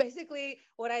 Basically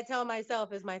what I tell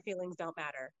myself is my feelings don't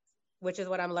matter, which is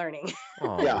what I'm learning.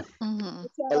 Aw. Yeah. Mhm.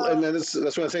 And then that's one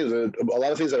of the things. A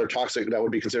lot of things that are toxic that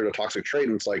would be considered a toxic trait,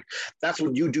 and it's like that's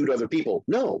what you do to other people.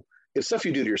 No, it's stuff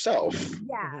you do to yourself,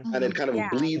 Yeah. and it kind of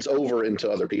bleeds over into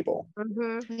other people.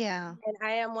 Mm-hmm. Yeah. And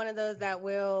I am one of those that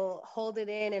will hold it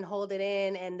in and hold it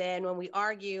in. And then when we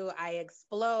argue, I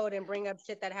explode and bring up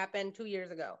shit that happened 2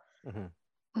 years ago. Mhm.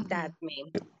 Mhm. That's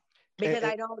me. because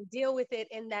I don't deal with it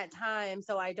in that time.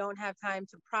 So I don't have time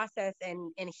to process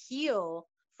and heal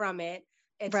from it.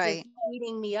 It's just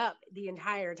eating me up the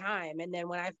entire time. And then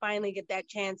when I finally get that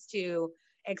chance to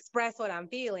express what I'm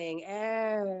feeling,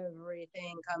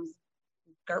 everything comes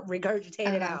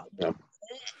regurgitated out. Yeah.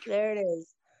 There it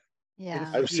is.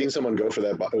 Yeah. I've seen someone go for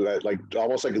that, like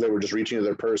almost like they were just reaching into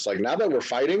their purse. Like now that we're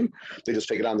fighting, they just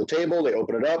take it on the table, they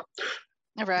open it up.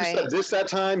 Right. You said this that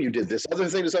time, you did this other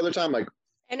thing this other time. Like,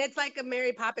 and it's like a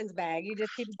Mary Poppins bag. You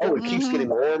just keep it keeps getting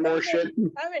more and more shit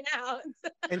coming out.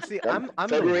 And see, I'm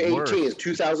February the 18th,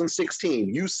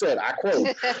 2016. You said, I quote,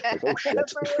 like, oh shit.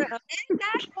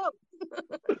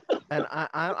 And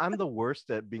I'm the worst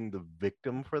at being the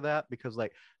victim for that, because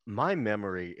like my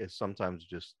memory is sometimes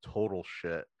just total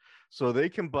shit. So they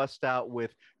can bust out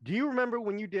with, do you remember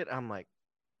when you did? I'm like,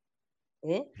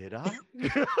 did I?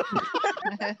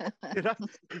 Did I?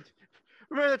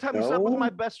 Remember the time you slept with my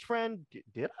best friend?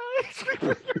 Did I?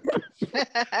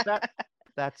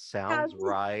 that sounds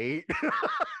right.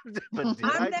 But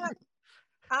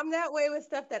I'm that way with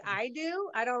stuff that I do.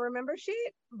 I don't remember shit,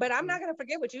 but I'm not gonna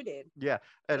forget what you did. Yeah,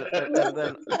 and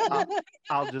then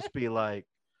I'll just be like,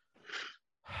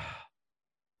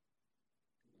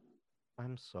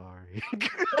 I'm sorry.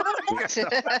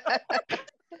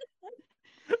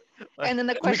 And then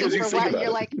the question for what you're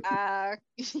like,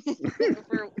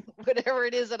 for whatever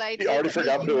it is that I did. You already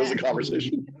forgot it was a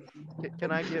conversation.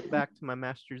 Can I get back to my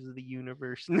Masters of the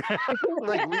Universe now?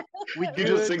 Like we he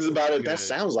just thinks about it. That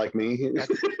sounds like me.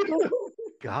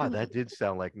 God, that did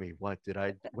sound like me. What did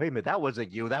I? Wait a minute, that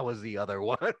wasn't you. That was the other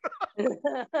one.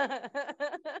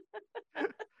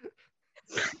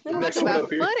 Next one about up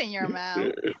here. Foot in your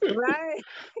mouth, right?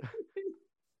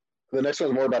 The next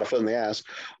one's more about a foot in the ass.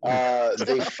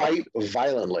 They fight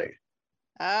violently.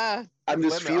 And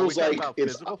this feels like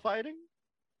it's physical fighting.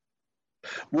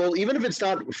 Well, even if it's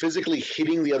not physically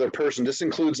hitting the other person, this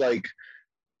includes like,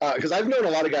 because I've known a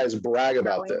lot of guys brag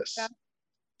about this,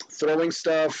 throwing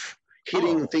stuff,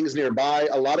 hitting things nearby.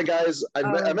 A lot of guys,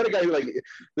 I met a guy who like,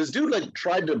 this dude like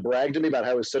tried to brag to me about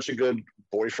how he's such a good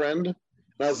boyfriend. And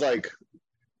I was like,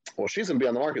 well, she's gonna be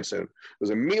on the market soon. It was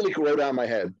immediately wrote down my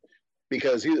head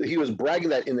because he was bragging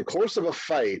that in the course of a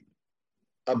fight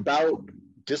about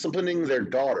disciplining their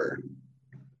daughter,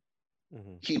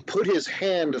 he put his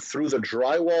hand through the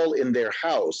drywall in their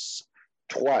house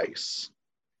twice.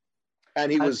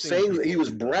 And he was saying that he was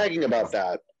bragging about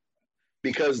that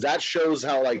because that shows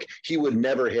how like he would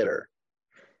never hit her.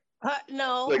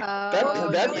 No. Like,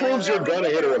 that proves you're gonna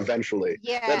hit her eventually.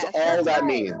 Yeah, that's all that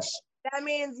means. That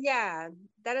means, yeah,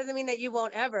 that doesn't mean that you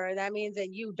won't ever. That means that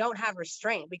you don't have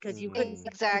restraint because you couldn't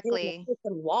exactly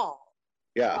wall.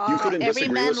 Yeah, you couldn't disagree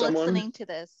with someone. Every man listening to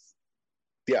this.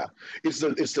 Yeah, it's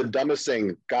the dumbest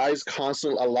thing. Guys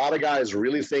constantly, a lot of guys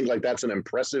really think like that's an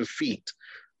impressive feat.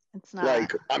 It's not.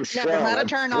 Like, I'm strong. It's not a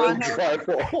turn on.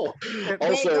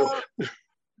 Also,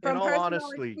 from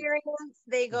personal experience,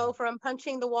 they go from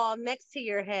punching the wall next to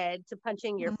your head to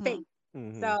punching your face.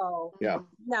 So yeah,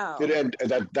 no, and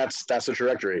that's the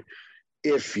trajectory.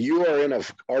 If you are in an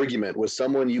argument with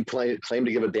someone you claim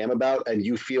to give a damn about and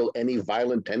you feel any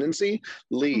violent tendency,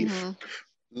 leave.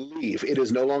 Leave. It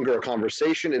is no longer a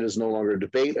conversation. It is no longer a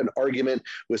debate, an argument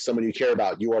with someone you care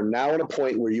about. You are now at a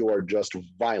point where you are just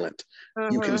violent.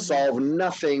 You can solve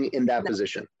nothing in that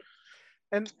position.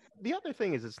 And the other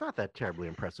thing is, it's not that terribly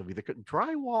impressive either.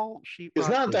 Drywall sheetrock is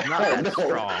not that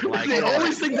strong. Like, they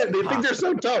always think that they think they're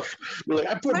so tough. They're like,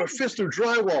 I put my fist through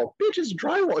drywall. Bitch, it's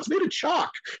drywall. It's made of chalk.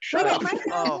 Shut up. My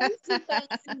dad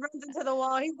runs into the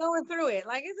wall. He's going through it.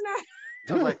 Like, it's not.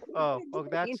 I was like, oh,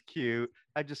 that's cute.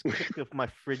 I just kicked off my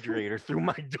refrigerator through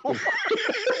my door.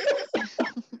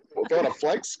 Well, want to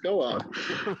flex? Go on.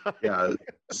 Yeah.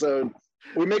 So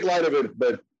we make light of it,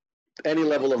 but any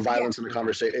level of violence in the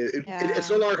conversation, it's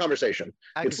no longer a conversation.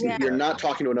 You're not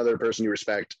talking to another person you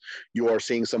respect. You are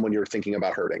seeing someone you're thinking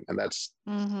about hurting, and that's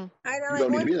I know, you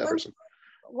don't need to be that person.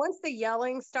 Once the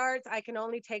yelling starts, I can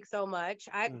only take so much.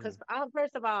 Because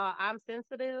first of all, I'm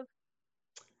sensitive.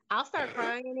 I'll start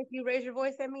crying if you raise your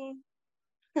voice at me.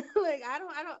 Like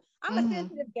I'm a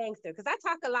sensitive gangster because I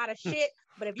talk a lot of shit,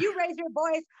 but if you raise your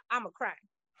voice, I'm a cry.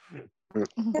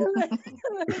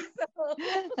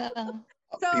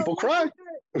 So people cry.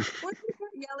 Once we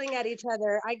start yelling at each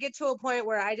other, I get to a point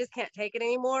where I just can't take it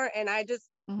anymore, and I just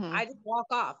walk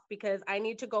off because I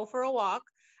need to go for a walk.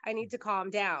 I need to calm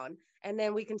down, and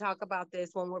then we can talk about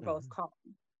this when we're both calm.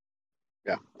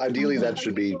 Yeah, ideally that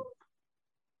should be.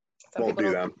 Won't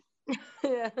do that.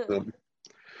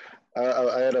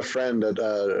 I had a friend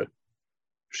that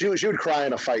she would cry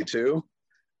in a fight too,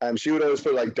 and she would always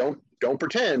put like, don't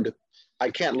pretend. I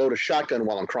can't load a shotgun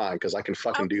while I'm crying because I can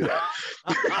fucking do that.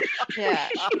 Yeah.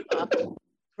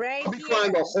 Right I'll be here.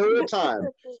 crying the whole time.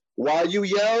 While you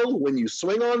yell, when you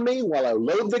swing on me, while I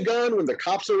load the gun, when the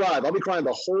cops arrive, I'll be crying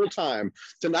the whole time.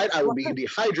 Tonight I will be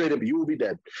dehydrated, but you will be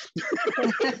dead.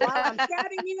 While I'm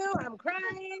stabbing you, I'm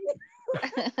crying.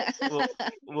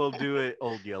 We'll do it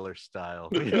old Yeller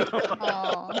style.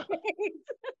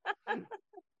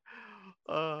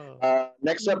 Oh.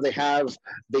 Next up, they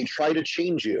try to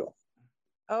change you.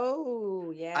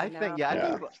 Oh, yeah. I think, yeah, Yeah. I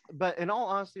think, but in all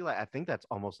honesty, like I think that's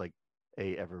almost like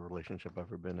every relationship I've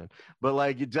ever been in. But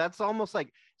like that's almost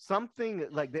like something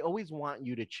like they always want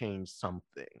you to change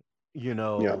something,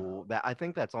 that I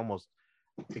think that's almost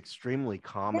extremely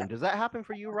common. Does that happen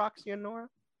for you, Roxy and Nora?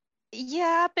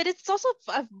 Yeah, but it's also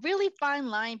a really fine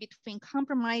line between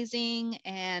compromising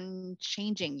and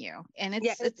changing you. And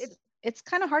it's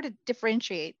kind of hard to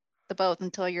differentiate the both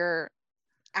until you're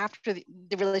after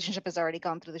the relationship has already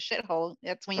gone through the shithole.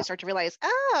 That's when you start to realize,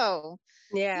 oh,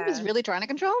 he was really trying to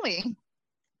control me.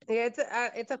 Yeah,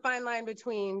 it's a fine line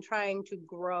between trying to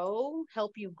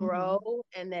help you grow,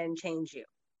 and then change you.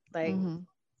 Like,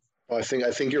 Well, I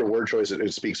think your word choice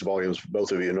it speaks volumes for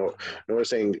both of you. Nora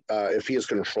saying if he is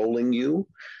controlling you,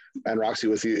 and Roxy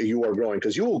with you, you are growing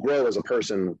because you will grow as a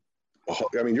person.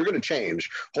 I mean, you're going to change.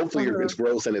 Hopefully, it's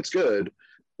growth and it's good.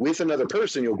 With another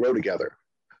person, you'll grow together.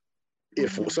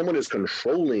 If someone is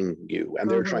controlling you and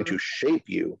they're trying to shape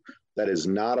you, that is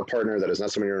not a partner. That is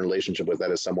not someone you're in a relationship with.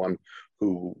 That is someone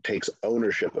who takes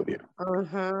ownership of you.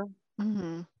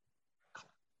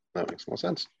 That makes more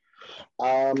sense.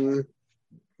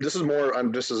 This is more.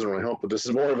 This doesn't really help, but this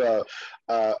is more of a.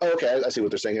 Okay, I see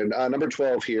what they're saying. Number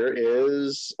 12 here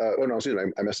is. Oh no, excuse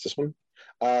me, I missed this one.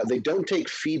 They don't take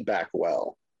feedback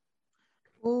well.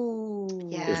 Ooh,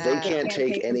 yeah. If they can't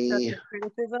take any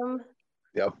criticism.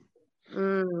 Yep.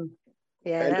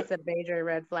 Yeah, that's a major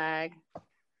red flag.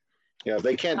 Yeah, if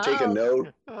they can't take a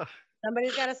note.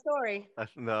 Somebody's got a story.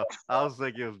 No, I was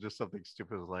thinking it was just something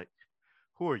stupid. It was like,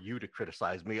 who are you to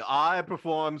criticize me? I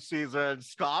performed Caesar in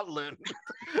Scotland.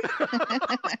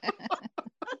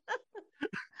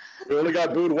 We only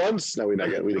got booed once. No, we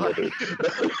didn't get booed.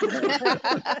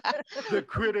 The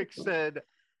critic said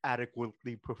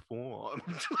adequately performed.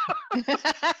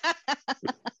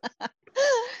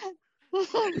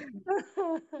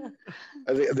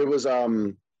 There was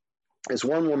it's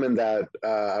one woman that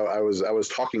I was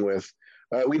talking with.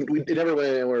 It never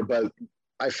went anywhere, but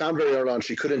I found very early on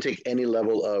she couldn't take any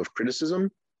level of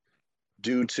criticism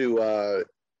due to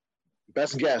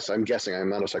best guess. I'm guessing. I'm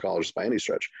not a psychologist by any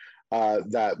stretch.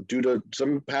 That due to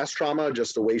some past trauma,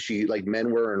 just the way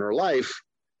men were in her life,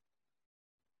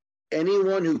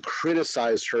 anyone who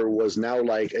criticized her was now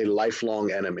like a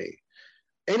lifelong enemy.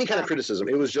 Any kind of criticism,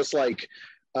 it was just like,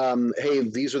 hey,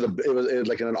 it was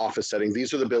like in an office setting.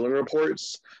 These are the billing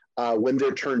reports. When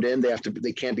they're turned in,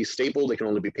 they can't be stapled. They can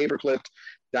only be paper clipped.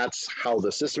 That's how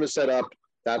the system is set up.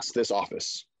 That's this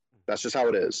office. That's just how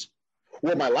it is.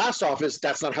 Well, my last office,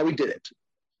 that's not how we did it.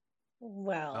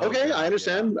 Well, okay, I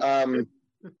understand. Yeah.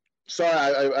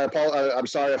 Sorry, I'm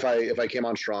sorry if I came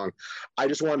on strong. I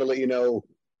just wanted to let you know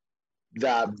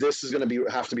that this is going to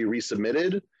have to be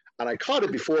resubmitted. And I caught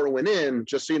it before it went in,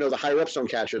 just so you know the higher ups don't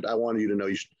catch it. I wanted you to know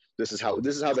this is how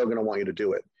they're going to want you to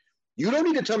do it. You don't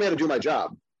need to tell me how to do my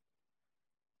job.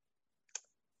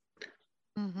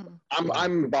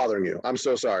 I'm bothering you. I'm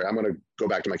so sorry. I'm going to go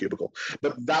back to my cubicle.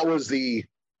 But that was the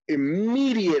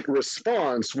immediate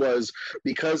response, was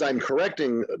because I'm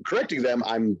correcting them,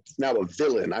 I'm now a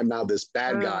villain. I'm now this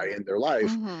bad guy in their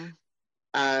life.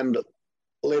 And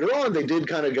later on, they did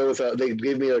kind of go with they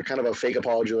gave me a kind of a fake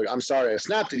apology, like, I'm sorry I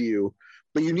snapped at you,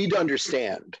 but you need to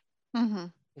understand.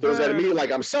 So it was at me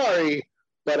like, I'm sorry,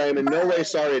 but I'm in no way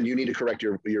sorry, and you need to correct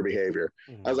your behavior.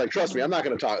 I was like, trust me, I'm not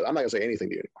going to talk. I'm not going to say anything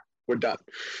to you anymore. We're done.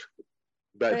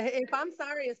 But if I'm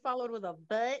sorry is followed with a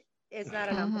but, it's not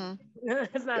an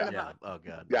it's not an apology. Oh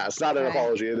god. Yeah, it's not an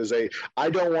apology. It is I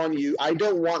don't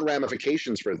want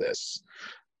ramifications for this.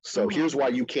 So here's why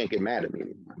you can't get mad at me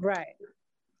anymore. Right.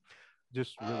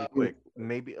 Just really quick,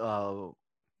 maybe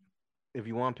if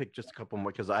you want to pick just a couple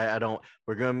more, because I don't,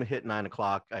 we're gonna hit 9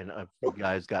 o'clock. I know if you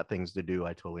guys got things to do,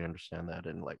 I totally understand that.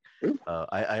 And like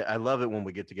I love it when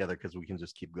we get together because we can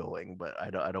just keep going, but I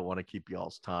don't want to keep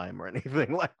y'all's time or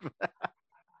anything like that.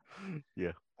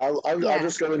 Yeah. I'll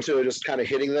just go into just kind of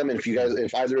hitting them. And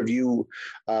if either of you,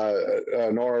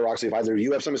 Nora, Roxy, if either of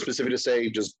you have something specific to say,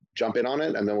 just jump in on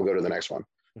it, and then we'll go to the next one.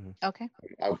 Okay.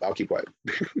 I'll keep quiet.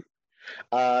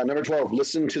 Number 12,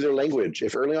 listen to their language.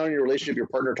 If early on in your relationship, your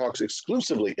partner talks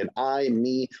exclusively in I,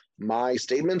 me, my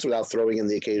statements without throwing in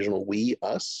the occasional we,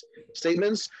 us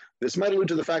statements, this might allude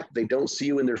to the fact that they don't see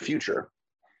you in their future.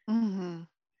 Mm-hmm.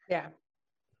 Yeah.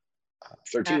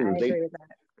 13, I agree with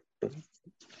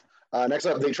that. Next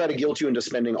up, they try to guilt you into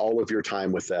spending all of your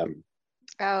time with them.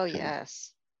 Oh,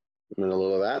 yes. A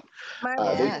little of that. My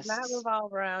world Yes. does not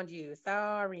revolve around you.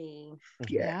 Sorry.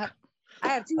 Yeah. Yep. I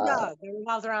have 2 dogs. It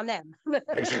revolves around them.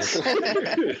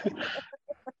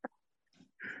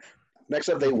 Next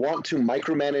up, they want to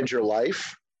micromanage your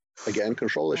life. Again,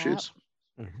 control Yep. issues.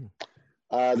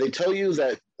 Mhm. They tell you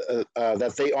that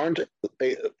that they aren't.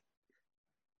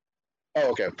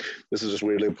 Oh, okay. This is just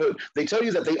weirdly put. They tell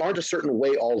you that they aren't a certain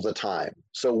way all the time.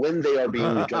 So when they are being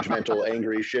judgmental,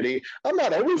 angry, shitty, I'm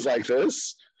not always like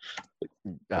this.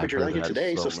 I've But you're heard like it that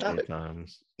today, so so stop many it.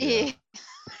 times. Yeah. Yeah.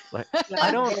 Like Like,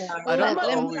 I don't yeah. I don't Let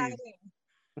them- always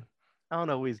I don't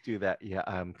always do that. Yeah,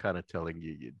 I'm kind of telling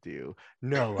you you do.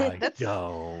 No, I That's-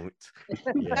 don't.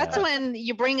 That's Yeah. when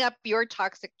you bring up your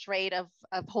toxic trait of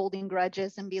holding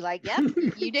grudges and be like, "Yep,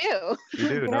 you do. You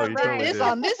do. No, Yeah, you right. totally This do.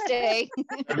 on this day."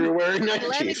 You're wearing Let me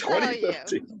Nikes. What tell are you up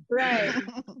to? Right.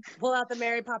 Pull out the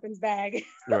Mary Poppins bag.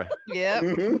 Right. Yep.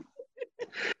 Mhm.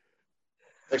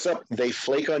 Next up, they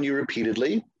flake on you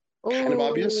repeatedly. Kind of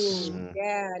obvious. Mm.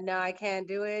 Yeah, no, I can't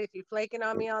do it. If you're flaking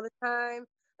on me all the time,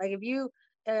 like if you,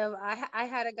 I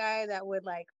had a guy that would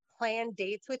like plan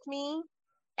dates with me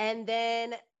and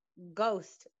then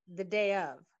ghost the day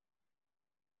of.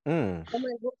 Mm. I'm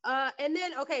like, and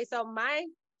then okay, so my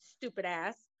stupid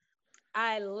ass,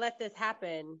 I let this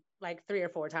happen like 3 or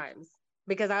 4 times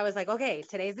because I was like, okay,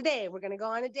 today's the day. We're gonna go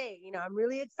on a date. I'm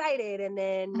really excited, and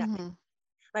then Mhm.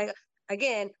 like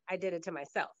again, I did it to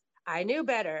myself. I knew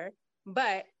better,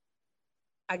 but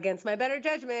against my better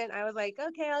judgment, I was like,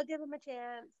 okay, I'll give him a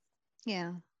chance.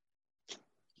 Yeah.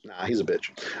 Nah, he's a bitch.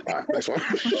 All right, next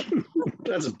one.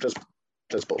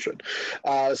 that's bullshit.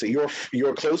 So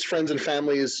your close friends and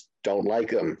families don't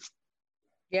like him.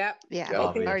 Yep. Yeah.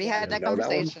 Yeah. We've already had that Know that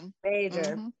one? conversation.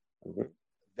 Major.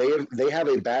 Mhm. They have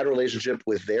a bad relationship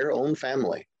with their own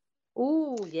family.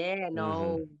 Ooh, yeah,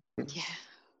 no. Yeah.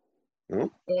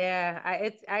 Yeah,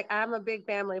 I'm a big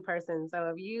family person. So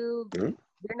if Mhm.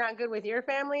 you're not good with your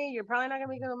family, you're probably not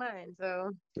gonna be good with mine.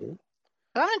 So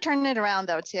But I'm gonna turn it around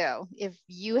though too. If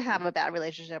you have a bad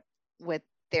relationship with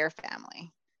their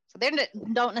family, so they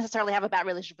don't necessarily have a bad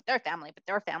relationship with their family, but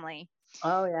their family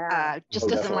oh yeah. just Oh,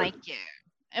 doesn't definitely. like you.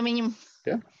 I mean,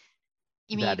 Yeah.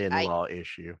 you That mean in-law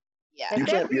issue. yeah. You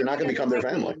If you're not going to their become family their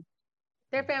doesn't like family. me,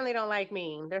 their family don't like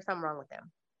me. There's something wrong with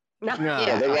them. No. Yeah.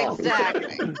 Yeah, they're wrong.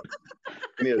 Exactly.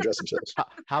 You need to address themselves.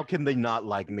 How can they not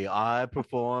like me? I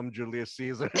performed Julius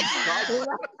Caesar.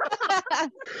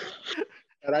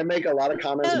 And I make a lot of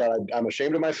comments about I'm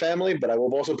ashamed of my family, but I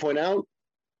will also point out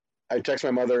I text my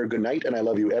mother good night and I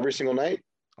love you every single night,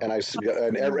 and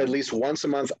at least once a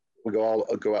month we all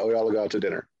go out to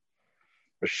dinner.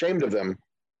 I'm ashamed of them,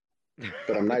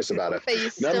 but I'm nice about it. But you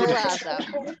still love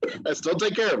them. I still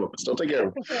take care of them.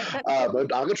 But I'm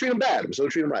gonna treat them bad. I'm still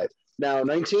treat them right. Now,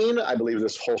 19, I believe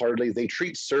this wholeheartedly. They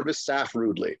treat service staff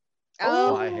rudely.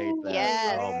 Oh, Oh, I hate that.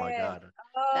 yes. Oh my god.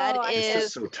 That Oh, I It's is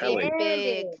just so a telling.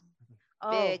 big,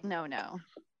 Oh, big no.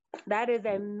 that is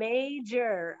a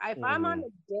major. If I'm on Mhm.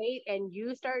 a date and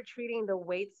you start treating the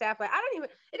wait staff like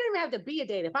it doesn't even have to be a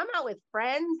date. If I'm out with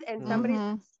friends and somebody's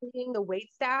Mhm. treating the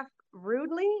wait staff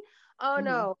rudely, oh Mhm.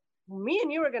 no, me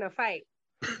and you are gonna fight.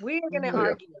 We're gonna Mhm.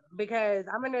 argue because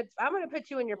I'm gonna put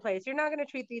you in your place. You're not gonna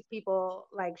treat these people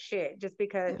like shit just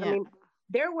because I Yeah. mean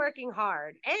they're working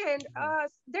hard and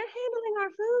they're handling our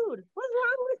food. What's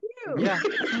wrong with you? Yeah.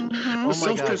 Mhm. Oh my god. Yeah.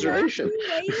 Self-preservation.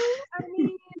 Waiting? I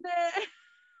mean,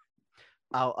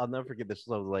 I'll never forget this.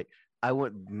 So like I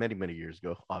went many years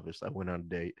ago. Obviously, I went on a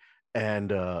date,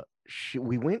 and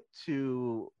we went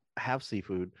to have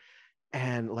seafood,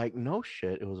 and like no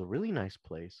shit, it was a really nice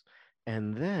place.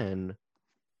 And then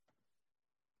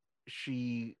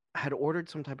she had ordered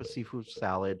some type of seafood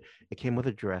salad. It came with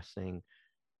a dressing,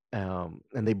 and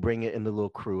they bring it in the little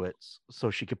cruets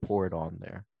so she could pour it on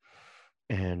there.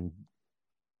 And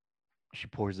she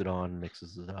pours it on,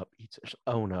 mixes it up, eats it.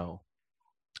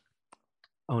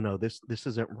 Oh no, this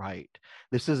isn't right.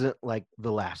 This isn't like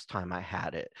the last time I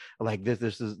had it. Like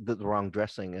this is the wrong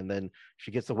dressing. And then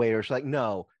she gets the waiter. She's like,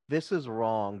 no, this is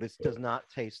wrong. This does not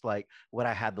taste like what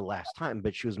I had the last time.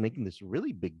 But she was making this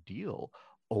really big deal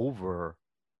over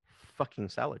fucking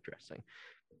salad dressing.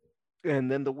 And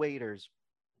then the waiters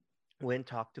went and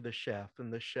talked to the chef,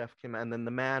 and the chef came out, and then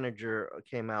the manager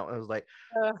came out and was like,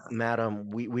 ugh. madam,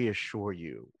 we assure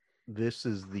you this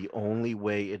is the only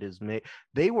way it is made.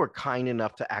 They were kind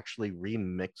enough to actually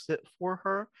remix it for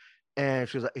her. And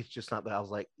she was like, it's just not that. I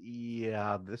was like,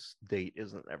 yeah, this date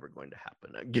isn't ever going to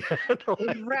happen again.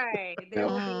 Like, Right. There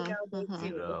will be no day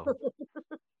you Mhm. know.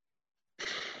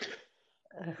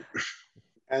 two.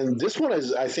 And this one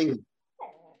is, I think,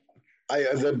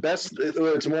 the best.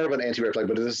 It's more of an anti-red flag,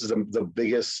 but this is the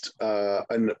biggest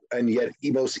and yet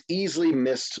most easily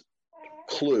missed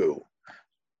clue.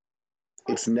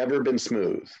 It's never been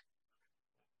smooth.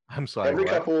 I'm sorry. Every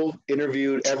What? couple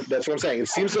interviewed. That's what I'm saying. It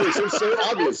seems so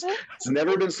obvious. It's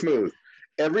never been smooth.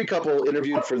 Every couple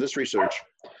interviewed for this research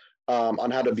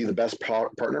on how to be the best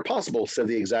partner possible said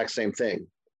the exact same thing.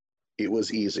 It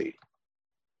was easy.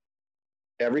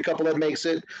 Every couple that makes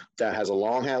it, that has a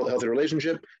long, healthy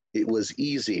relationship, it was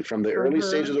easy. From the early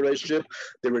stage of the relationship,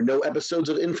 there were no episodes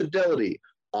of infidelity.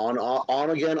 On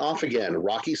again, off again,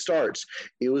 rocky starts.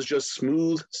 It was just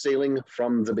smooth sailing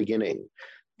from the beginning.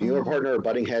 If you and a partner are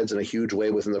butting heads in a huge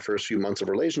way within the first few months of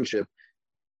relationship,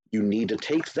 you need to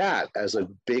take that as a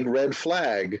big red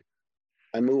flag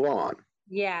and move on.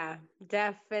 Yeah,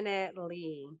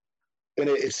 definitely. And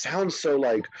it sounds so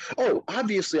like, oh,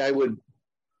 obviously I would.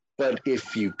 But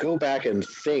if you go back and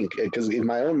think, because in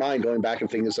my own mind, going back and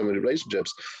thinking of some of the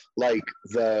relationships, like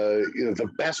the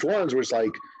best ones was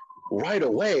like right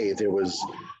away there was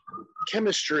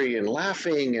chemistry and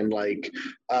laughing and like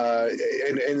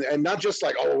and not just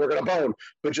like, oh, we're gonna bone,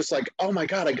 but just like, oh my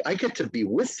god, I get to be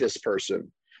with this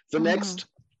person the next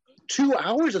 2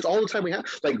 hours. That's all the time we have.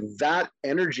 Like that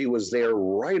energy was there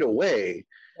right away.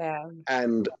 Yeah.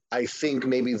 And I think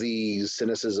maybe the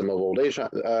cynicism of old age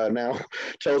now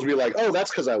tells me like, oh, that's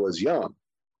because I was young.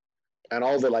 And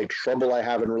all the like trouble I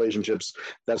have in relationships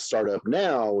that start up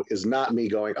now is not me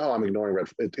going, oh, I'm ignoring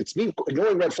it's me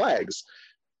ignoring red flags,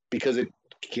 because it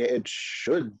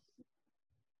should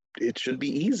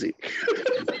be easy.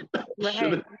 Right.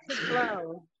 Should,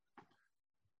 flow.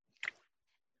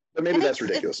 but maybe And that's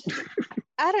ridiculous.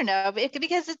 I don't know,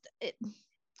 because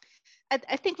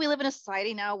I think we live in a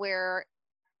society now where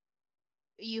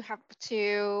you have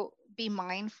to be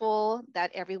mindful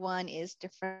that everyone is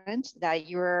different, that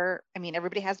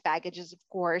everybody has baggages, of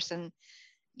course, and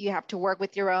you have to work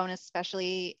with your own,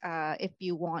 especially if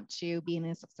you want to be in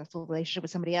a successful relationship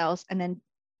with somebody else, and then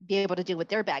be able to deal with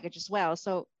their baggage as well.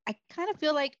 So I kind of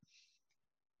feel like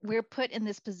we're put in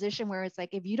this position where it's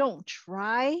like, if you don't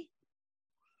try,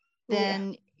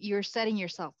 then you're setting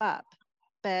yourself up.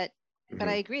 But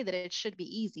I agree that it should be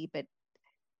easy, but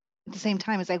at the same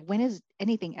time, it's like, when is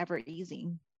anything ever easy?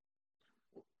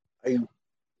 I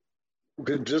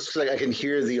just like I can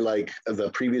hear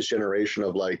the previous generation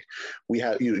of like, we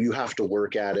have you have to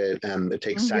work at it and it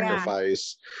takes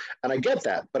sacrifice, and I get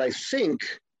that, but I think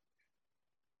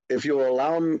if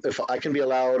I can be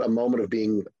allowed a moment of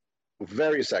being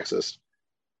very sexist,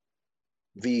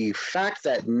 the fact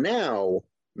that now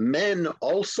men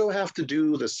also have to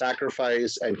do the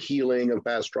sacrifice and healing of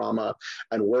past trauma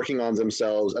and working on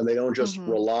themselves, and they don't just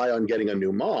rely on getting a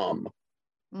new mom.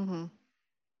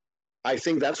 I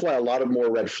think that's why a lot of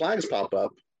more red flags pop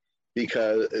up,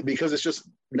 because it's just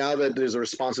now that there's a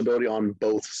responsibility on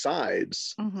both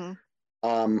sides.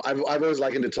 I've always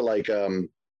likened it to like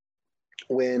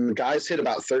when guys hit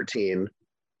about 13,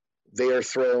 they are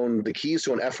thrown the keys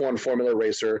to an F1 Formula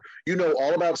racer. You know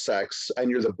all about sex, and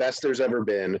you're the best there's ever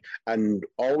been, and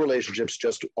all relationships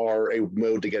just are a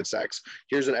mode to get sex.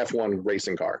 Here's an F1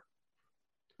 racing car.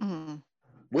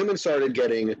 Women started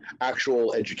getting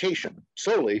actual education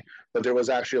slowly, but there was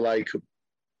actually like,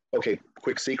 okay,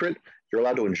 quick secret, you're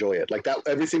allowed to enjoy it. Like that,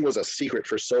 everything was a secret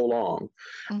for so long.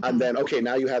 And then, okay,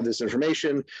 now you have this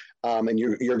information, and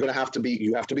you have to be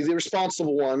the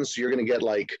responsible one. So you're going to get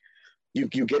like, you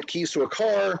get keys to a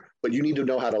car, but you need to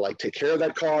know how to like take care of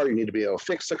that car. You need to be able to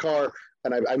fix the car.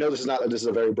 And I know this is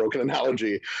a very broken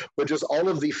analogy, but just all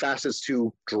of the facets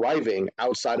to driving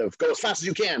outside of go as fast as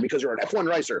you can because you're an F1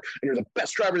 racer and you're the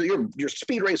best driver. You're a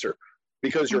speed racer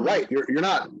because you're right. You're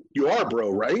not. You are,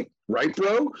 bro. Right,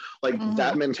 bro. Like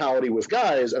that mentality with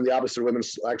guys, and the opposite of women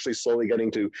actually slowly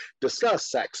getting to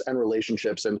discuss sex and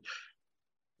relationships and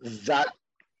that.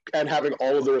 And having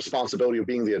all of the responsibility of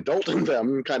being the adult in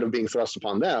them kind of being thrust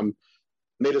upon them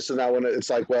made us to now when it's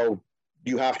like, well,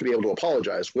 you have to be able to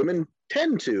apologize. Women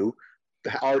tend to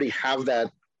already have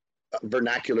that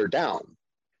vernacular down.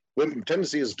 Women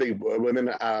tendency is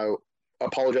women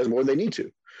apologize more than they need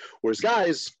to, whereas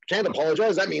guys can't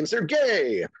apologize. That means they're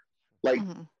gay. Like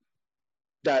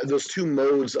that, those two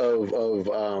modes of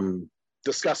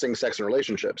discussing sex and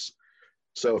relationships.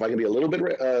 So if I can be a little bit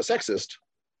sexist,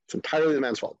 it's entirely the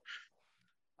man's fault.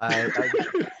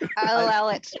 I'll allow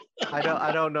it.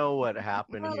 I don't know what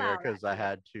happened I'll here allow that, because I yeah.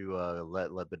 had to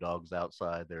let the dogs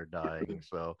outside. They're dying.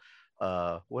 So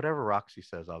whatever Roxy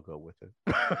says, I'll go with it.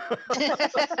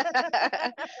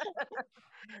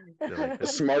 They're like The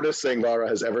this. smartest thing Laura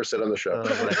has ever said on the show. I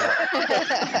was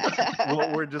like,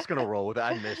 well, we're just gonna roll with it.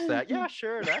 I missed that. Yeah,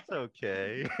 sure, that's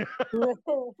okay.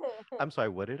 I'm sorry.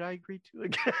 What did I agree to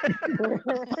again?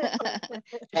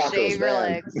 Tacos, Shave your man.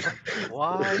 legs.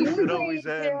 Why You does it always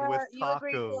agreed end with you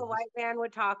agreed to a tacos? white man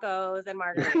with tacos and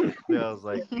margaritas. Yeah, I was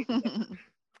like,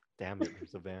 damn it,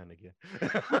 there's a van again.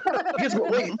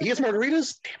 He gets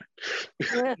margaritas?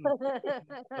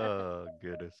 Oh,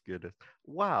 goodness.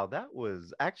 Wow, that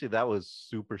was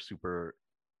super, super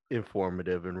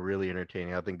informative and really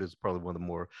entertaining. I think this is probably one of the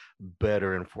more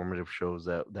better informative shows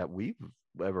that we've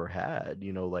ever had.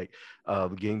 Like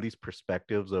getting these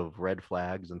perspectives of red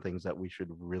flags and things that we should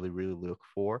really, really look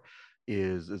for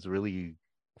is really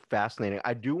fascinating.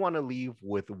 I do want to leave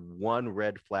with one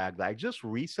red flag that I just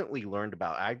recently learned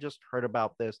about. I just heard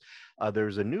about this.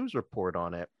 There's a news report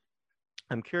on it.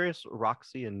 I'm curious,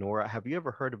 Roxy and Nora, have you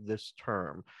ever heard of this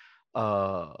term?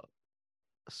 Uh,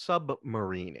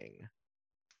 submarining.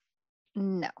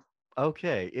 No.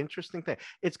 Okay, interesting thing.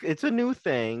 It's a new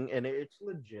thing and it's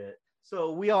legit.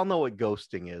 So we all know what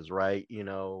ghosting is, right? You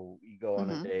go on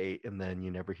a Mhm. date and then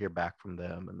you never hear back from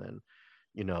them, and then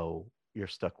you're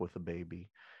stuck with a baby.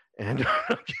 And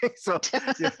okay, so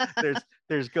yeah,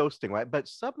 there's ghosting, right? But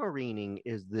submarining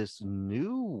is this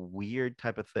new weird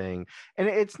type of thing. And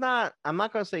I'm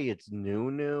not going to say it's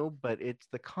new, but it's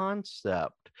the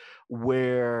concept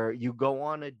where you go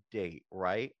on a date,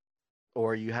 right?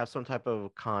 Or you have some type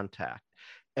of contact.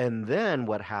 And then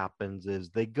what happens is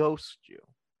they ghost you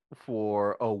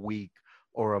for a week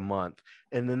or a month.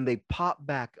 And then they pop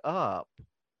back up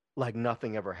like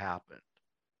nothing ever happened.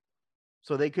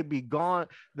 So they could be gone.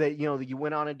 That you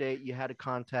went on a date, you had a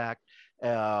contact,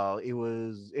 it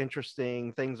was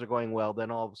interesting, things are going well.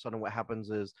 Then all of a sudden, what happens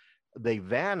is they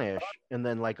vanish, and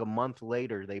then like a month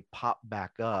later, they pop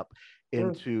back up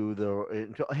into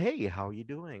hey, how are you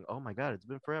doing? Oh my God, it's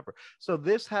been forever. So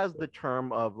this has the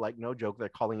term of, like, no joke, they're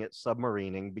calling it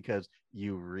submarining because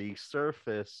you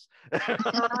resurface.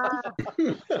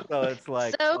 So it's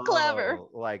like, So clever. oh,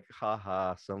 like,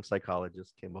 haha, some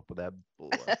psychologist came up with that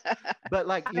bull. But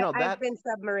like, I've been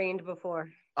submarined before.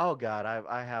 oh God,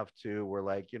 I have to. We're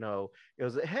like, it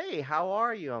was, hey, how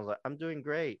are you? I was like, I'm doing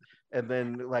great. And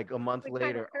then like a month We're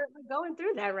kind of later, currently going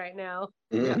through that right now.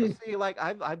 yeah, Mhm. see, like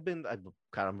I've kind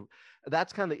of,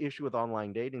 that's kind of the issue with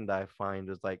online dating that I find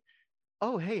is like,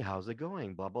 oh, hey, how's it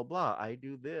going? Blah, blah, blah. I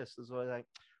do this. So like,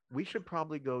 we should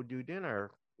probably go do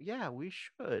dinner. Yeah, we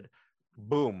should.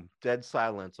 Boom, dead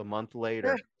silence a month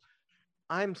later.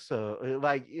 I'm so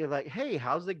like, you're like, hey,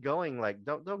 how's it going? Like,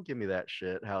 don't give me that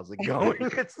shit. How's it going?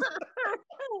 It's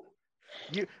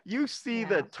you see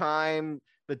Yeah.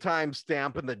 the time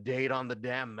stamp and the date on the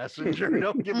damn messenger.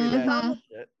 Don't give me It's that Mhm. almost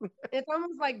shit. it's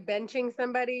almost like benching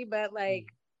somebody, but like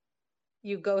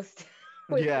you ghost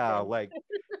with the Yeah, bench. like,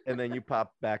 and then you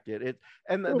pop back it.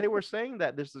 And they were saying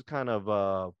that this is kind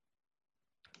of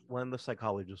one of the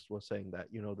psychologists was saying that,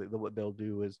 what they'll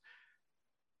do is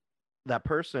that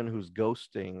person who's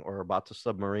ghosting or about to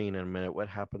submarine in a minute, what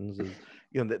happens is,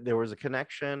 there was a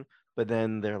connection, but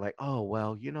then they're like, oh,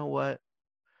 well, you know what?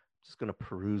 Just going to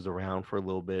peruse around for a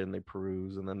little bit, and they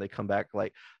peruse and then they come back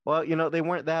like, well, they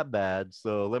weren't that bad.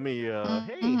 So let me, hey,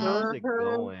 Mhm. how's it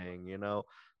going?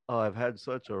 Oh, I've had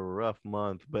such a rough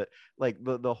month. But like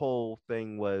the whole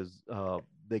thing was,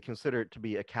 they consider it to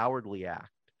be a cowardly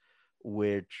act,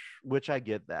 which I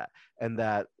get that. And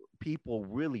that people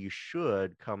really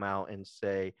should come out and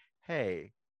say,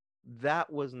 hey,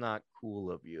 that was not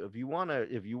cool of you. If you want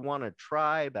to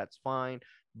try, that's fine,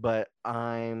 but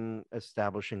I'm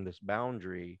establishing this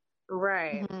boundary.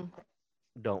 Right. Mhm.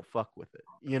 Don't fuck with it,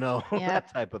 Yep.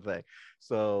 that type of thing.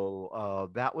 So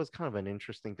that was kind of an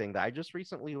interesting thing that I just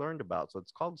recently learned about. So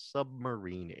it's called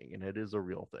submarining, and it is a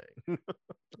real thing.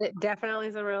 It definitely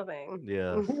is a real thing.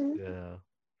 Yes, yeah.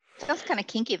 Sounds kind of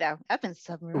kinky though. I've been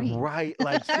submarine. Right,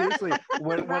 like seriously,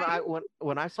 Right?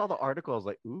 when I saw the article, I was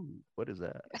like, ooh, what is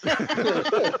that?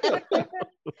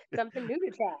 Something new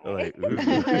to try. Like, ooh.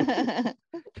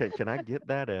 Can I get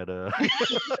that at I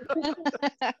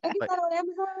get like, that on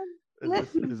Amazon.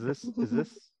 is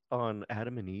this on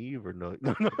Adam and Eve or no?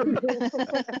 No, no.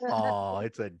 Oh,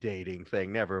 it's a dating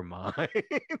thing. Never mind.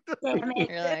 Damn it.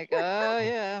 You're like, oh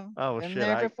yeah, Oh been shit,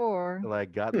 there I before.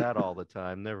 like got that all the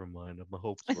time. Never mind. My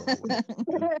hopes were always.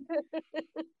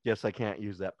 Guess I can't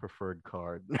use that preferred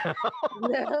card now.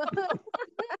 No.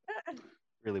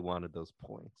 Really wanted those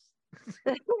points.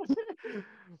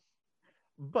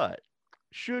 But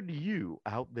should you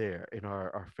out there in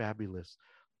our fabulous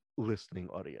listening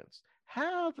audience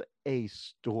have a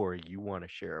story you want to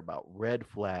share about red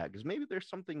flags, maybe there's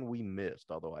something we missed,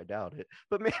 although I doubt it,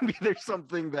 but maybe there's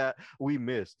something that we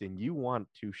missed and you want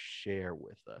to share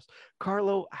with us.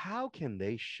 Carlo, how can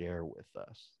they share with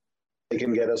us? They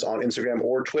can get us on Instagram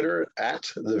or Twitter at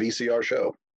the VCR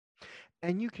Show.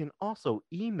 And you can also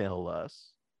email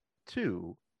us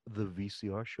to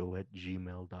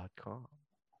thevcrshow@gmail.com.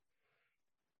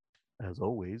 As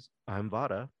always, I'm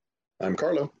Vada. I'm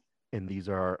Carlo. And these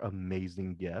are our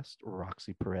amazing guests,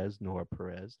 Roxy Perez, Nora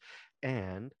Perez,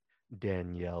 and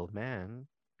Danielle Mann,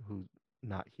 who's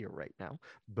not here right now,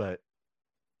 but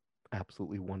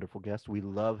absolutely wonderful guest. We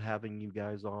love having you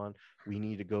guys on. We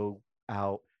need to go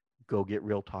out, go get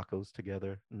real tacos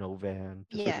together. No van,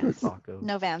 just real Yes. tacos.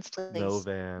 No vans, please. No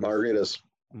vans.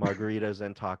 Margaritas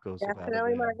And tacos.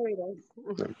 Definitely margaritas.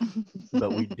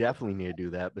 But we definitely need to do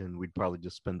that. And we'd probably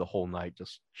just spend the whole night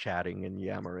just chatting and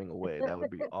yammering away. That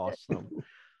would be awesome.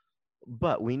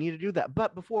 But we need to do that.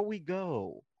 But before we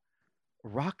go,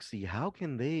 Roxy, how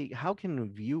can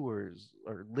viewers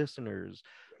or listeners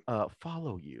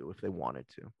follow you if they wanted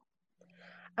to?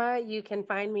 You can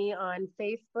find me on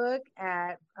Facebook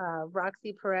at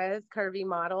Roxy Perez Curvy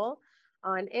Model,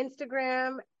 on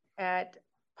Instagram at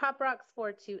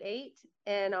PopRocks428,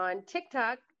 and on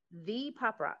TikTok, The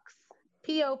Pop Rocks,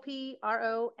 POPROXX.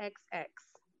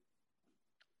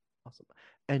 Awesome.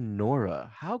 And Nora,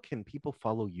 how can people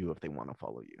follow you if they want to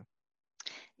follow you?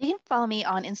 You can follow me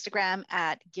on Instagram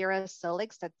at Gira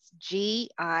Solix. That's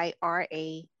GIRASOLIX.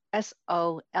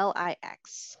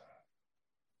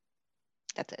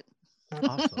 That's it.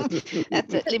 Awesome.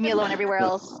 That's it. Leave me alone everywhere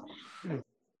else.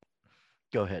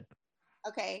 Go ahead.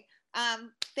 Okay.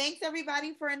 Thanks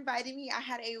everybody for inviting me. I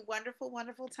had a wonderful,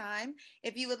 wonderful time.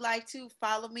 If you would like to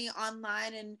follow me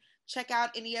online and check out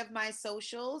any of my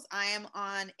socials, I am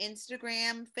on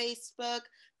Instagram, Facebook,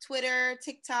 Twitter,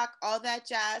 TikTok, all that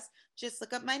jazz. Just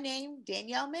look up my name,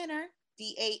 Danielle Manner,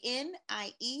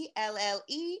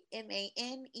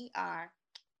 DANIELLEMANER.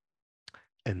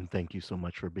 And thank you so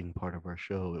much for being part of our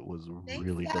show. It was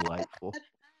really delightful.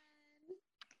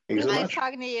 Thank you so Nice much.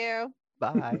 talking to you.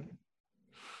 Bye.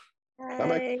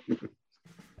 Bye-bye.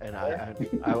 And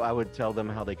I would tell them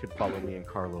how they could follow me and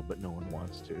Carlo, but no one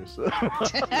wants to. So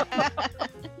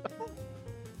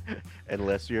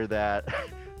unless you're that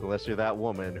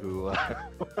woman who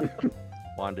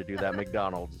wanted to do that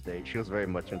McDonald's date, she was very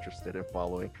much interested in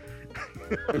following.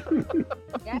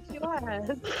 Yes, she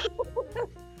was.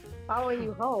 Following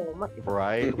you home.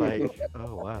 Right? Like,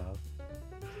 oh wow.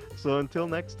 So until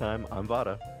next time, I'm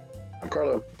Vada. I'm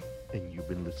Carlo. And you've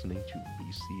been listening to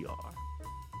VCR.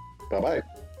 Bye-bye.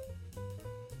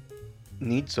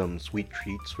 Need some sweet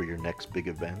treats for your next big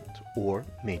event? Or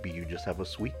maybe you just have a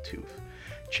sweet tooth?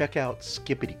 Check out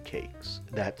Skippity Cakes.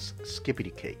 That's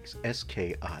Skippity Cakes,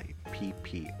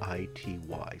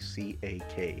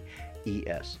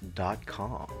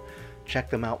 SKIPPITYCAKES.com. Check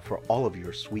them out for all of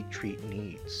your sweet treat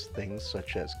needs, things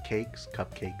such as cakes,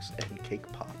 cupcakes, and cake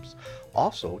pops.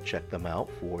 Also, check them out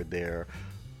for their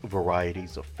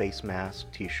varieties of face masks,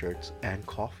 t-shirts, and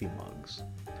coffee mugs.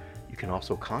 You can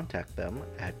also contact them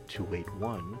at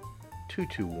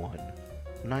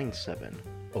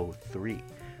 281-221-9703.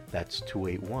 That's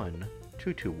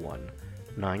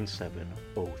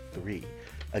 281-221-9703.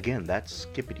 Again, that's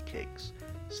Skippity Cakes.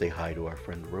 Say hi to our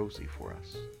friend Rosie for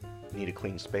us. Need a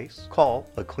clean space? Call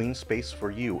A Clean Space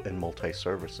for You and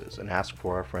Multi-Services and ask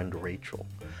for our friend Rachel.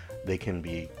 They can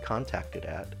be contacted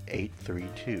at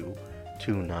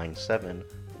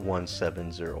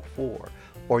 832-297-1704,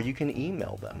 or you can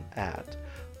email them at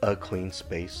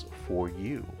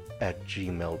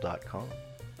acleanspaceforyou@gmail.com.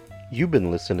 You've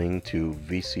been listening to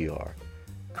VCR,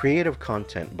 creative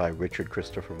content by Richard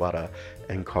Christopher Vada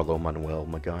and Carlo Manuel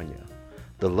Magana.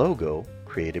 The logo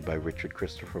created by Richard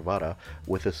Christopher Vada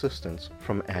with assistance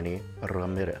from Annie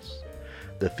Ramirez.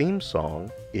 The theme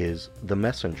song is The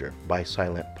Messenger by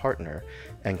Silent Partner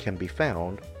and can be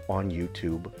found on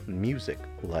YouTube Music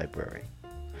Library.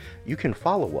 You can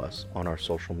follow us on our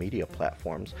social media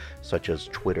platforms such as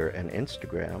Twitter and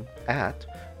Instagram at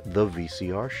The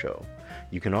VCR Show.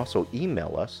 You can also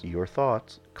email us your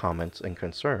thoughts, comments, and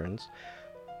concerns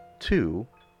to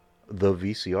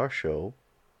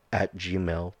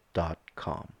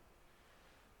thevcrshow@gmail.com.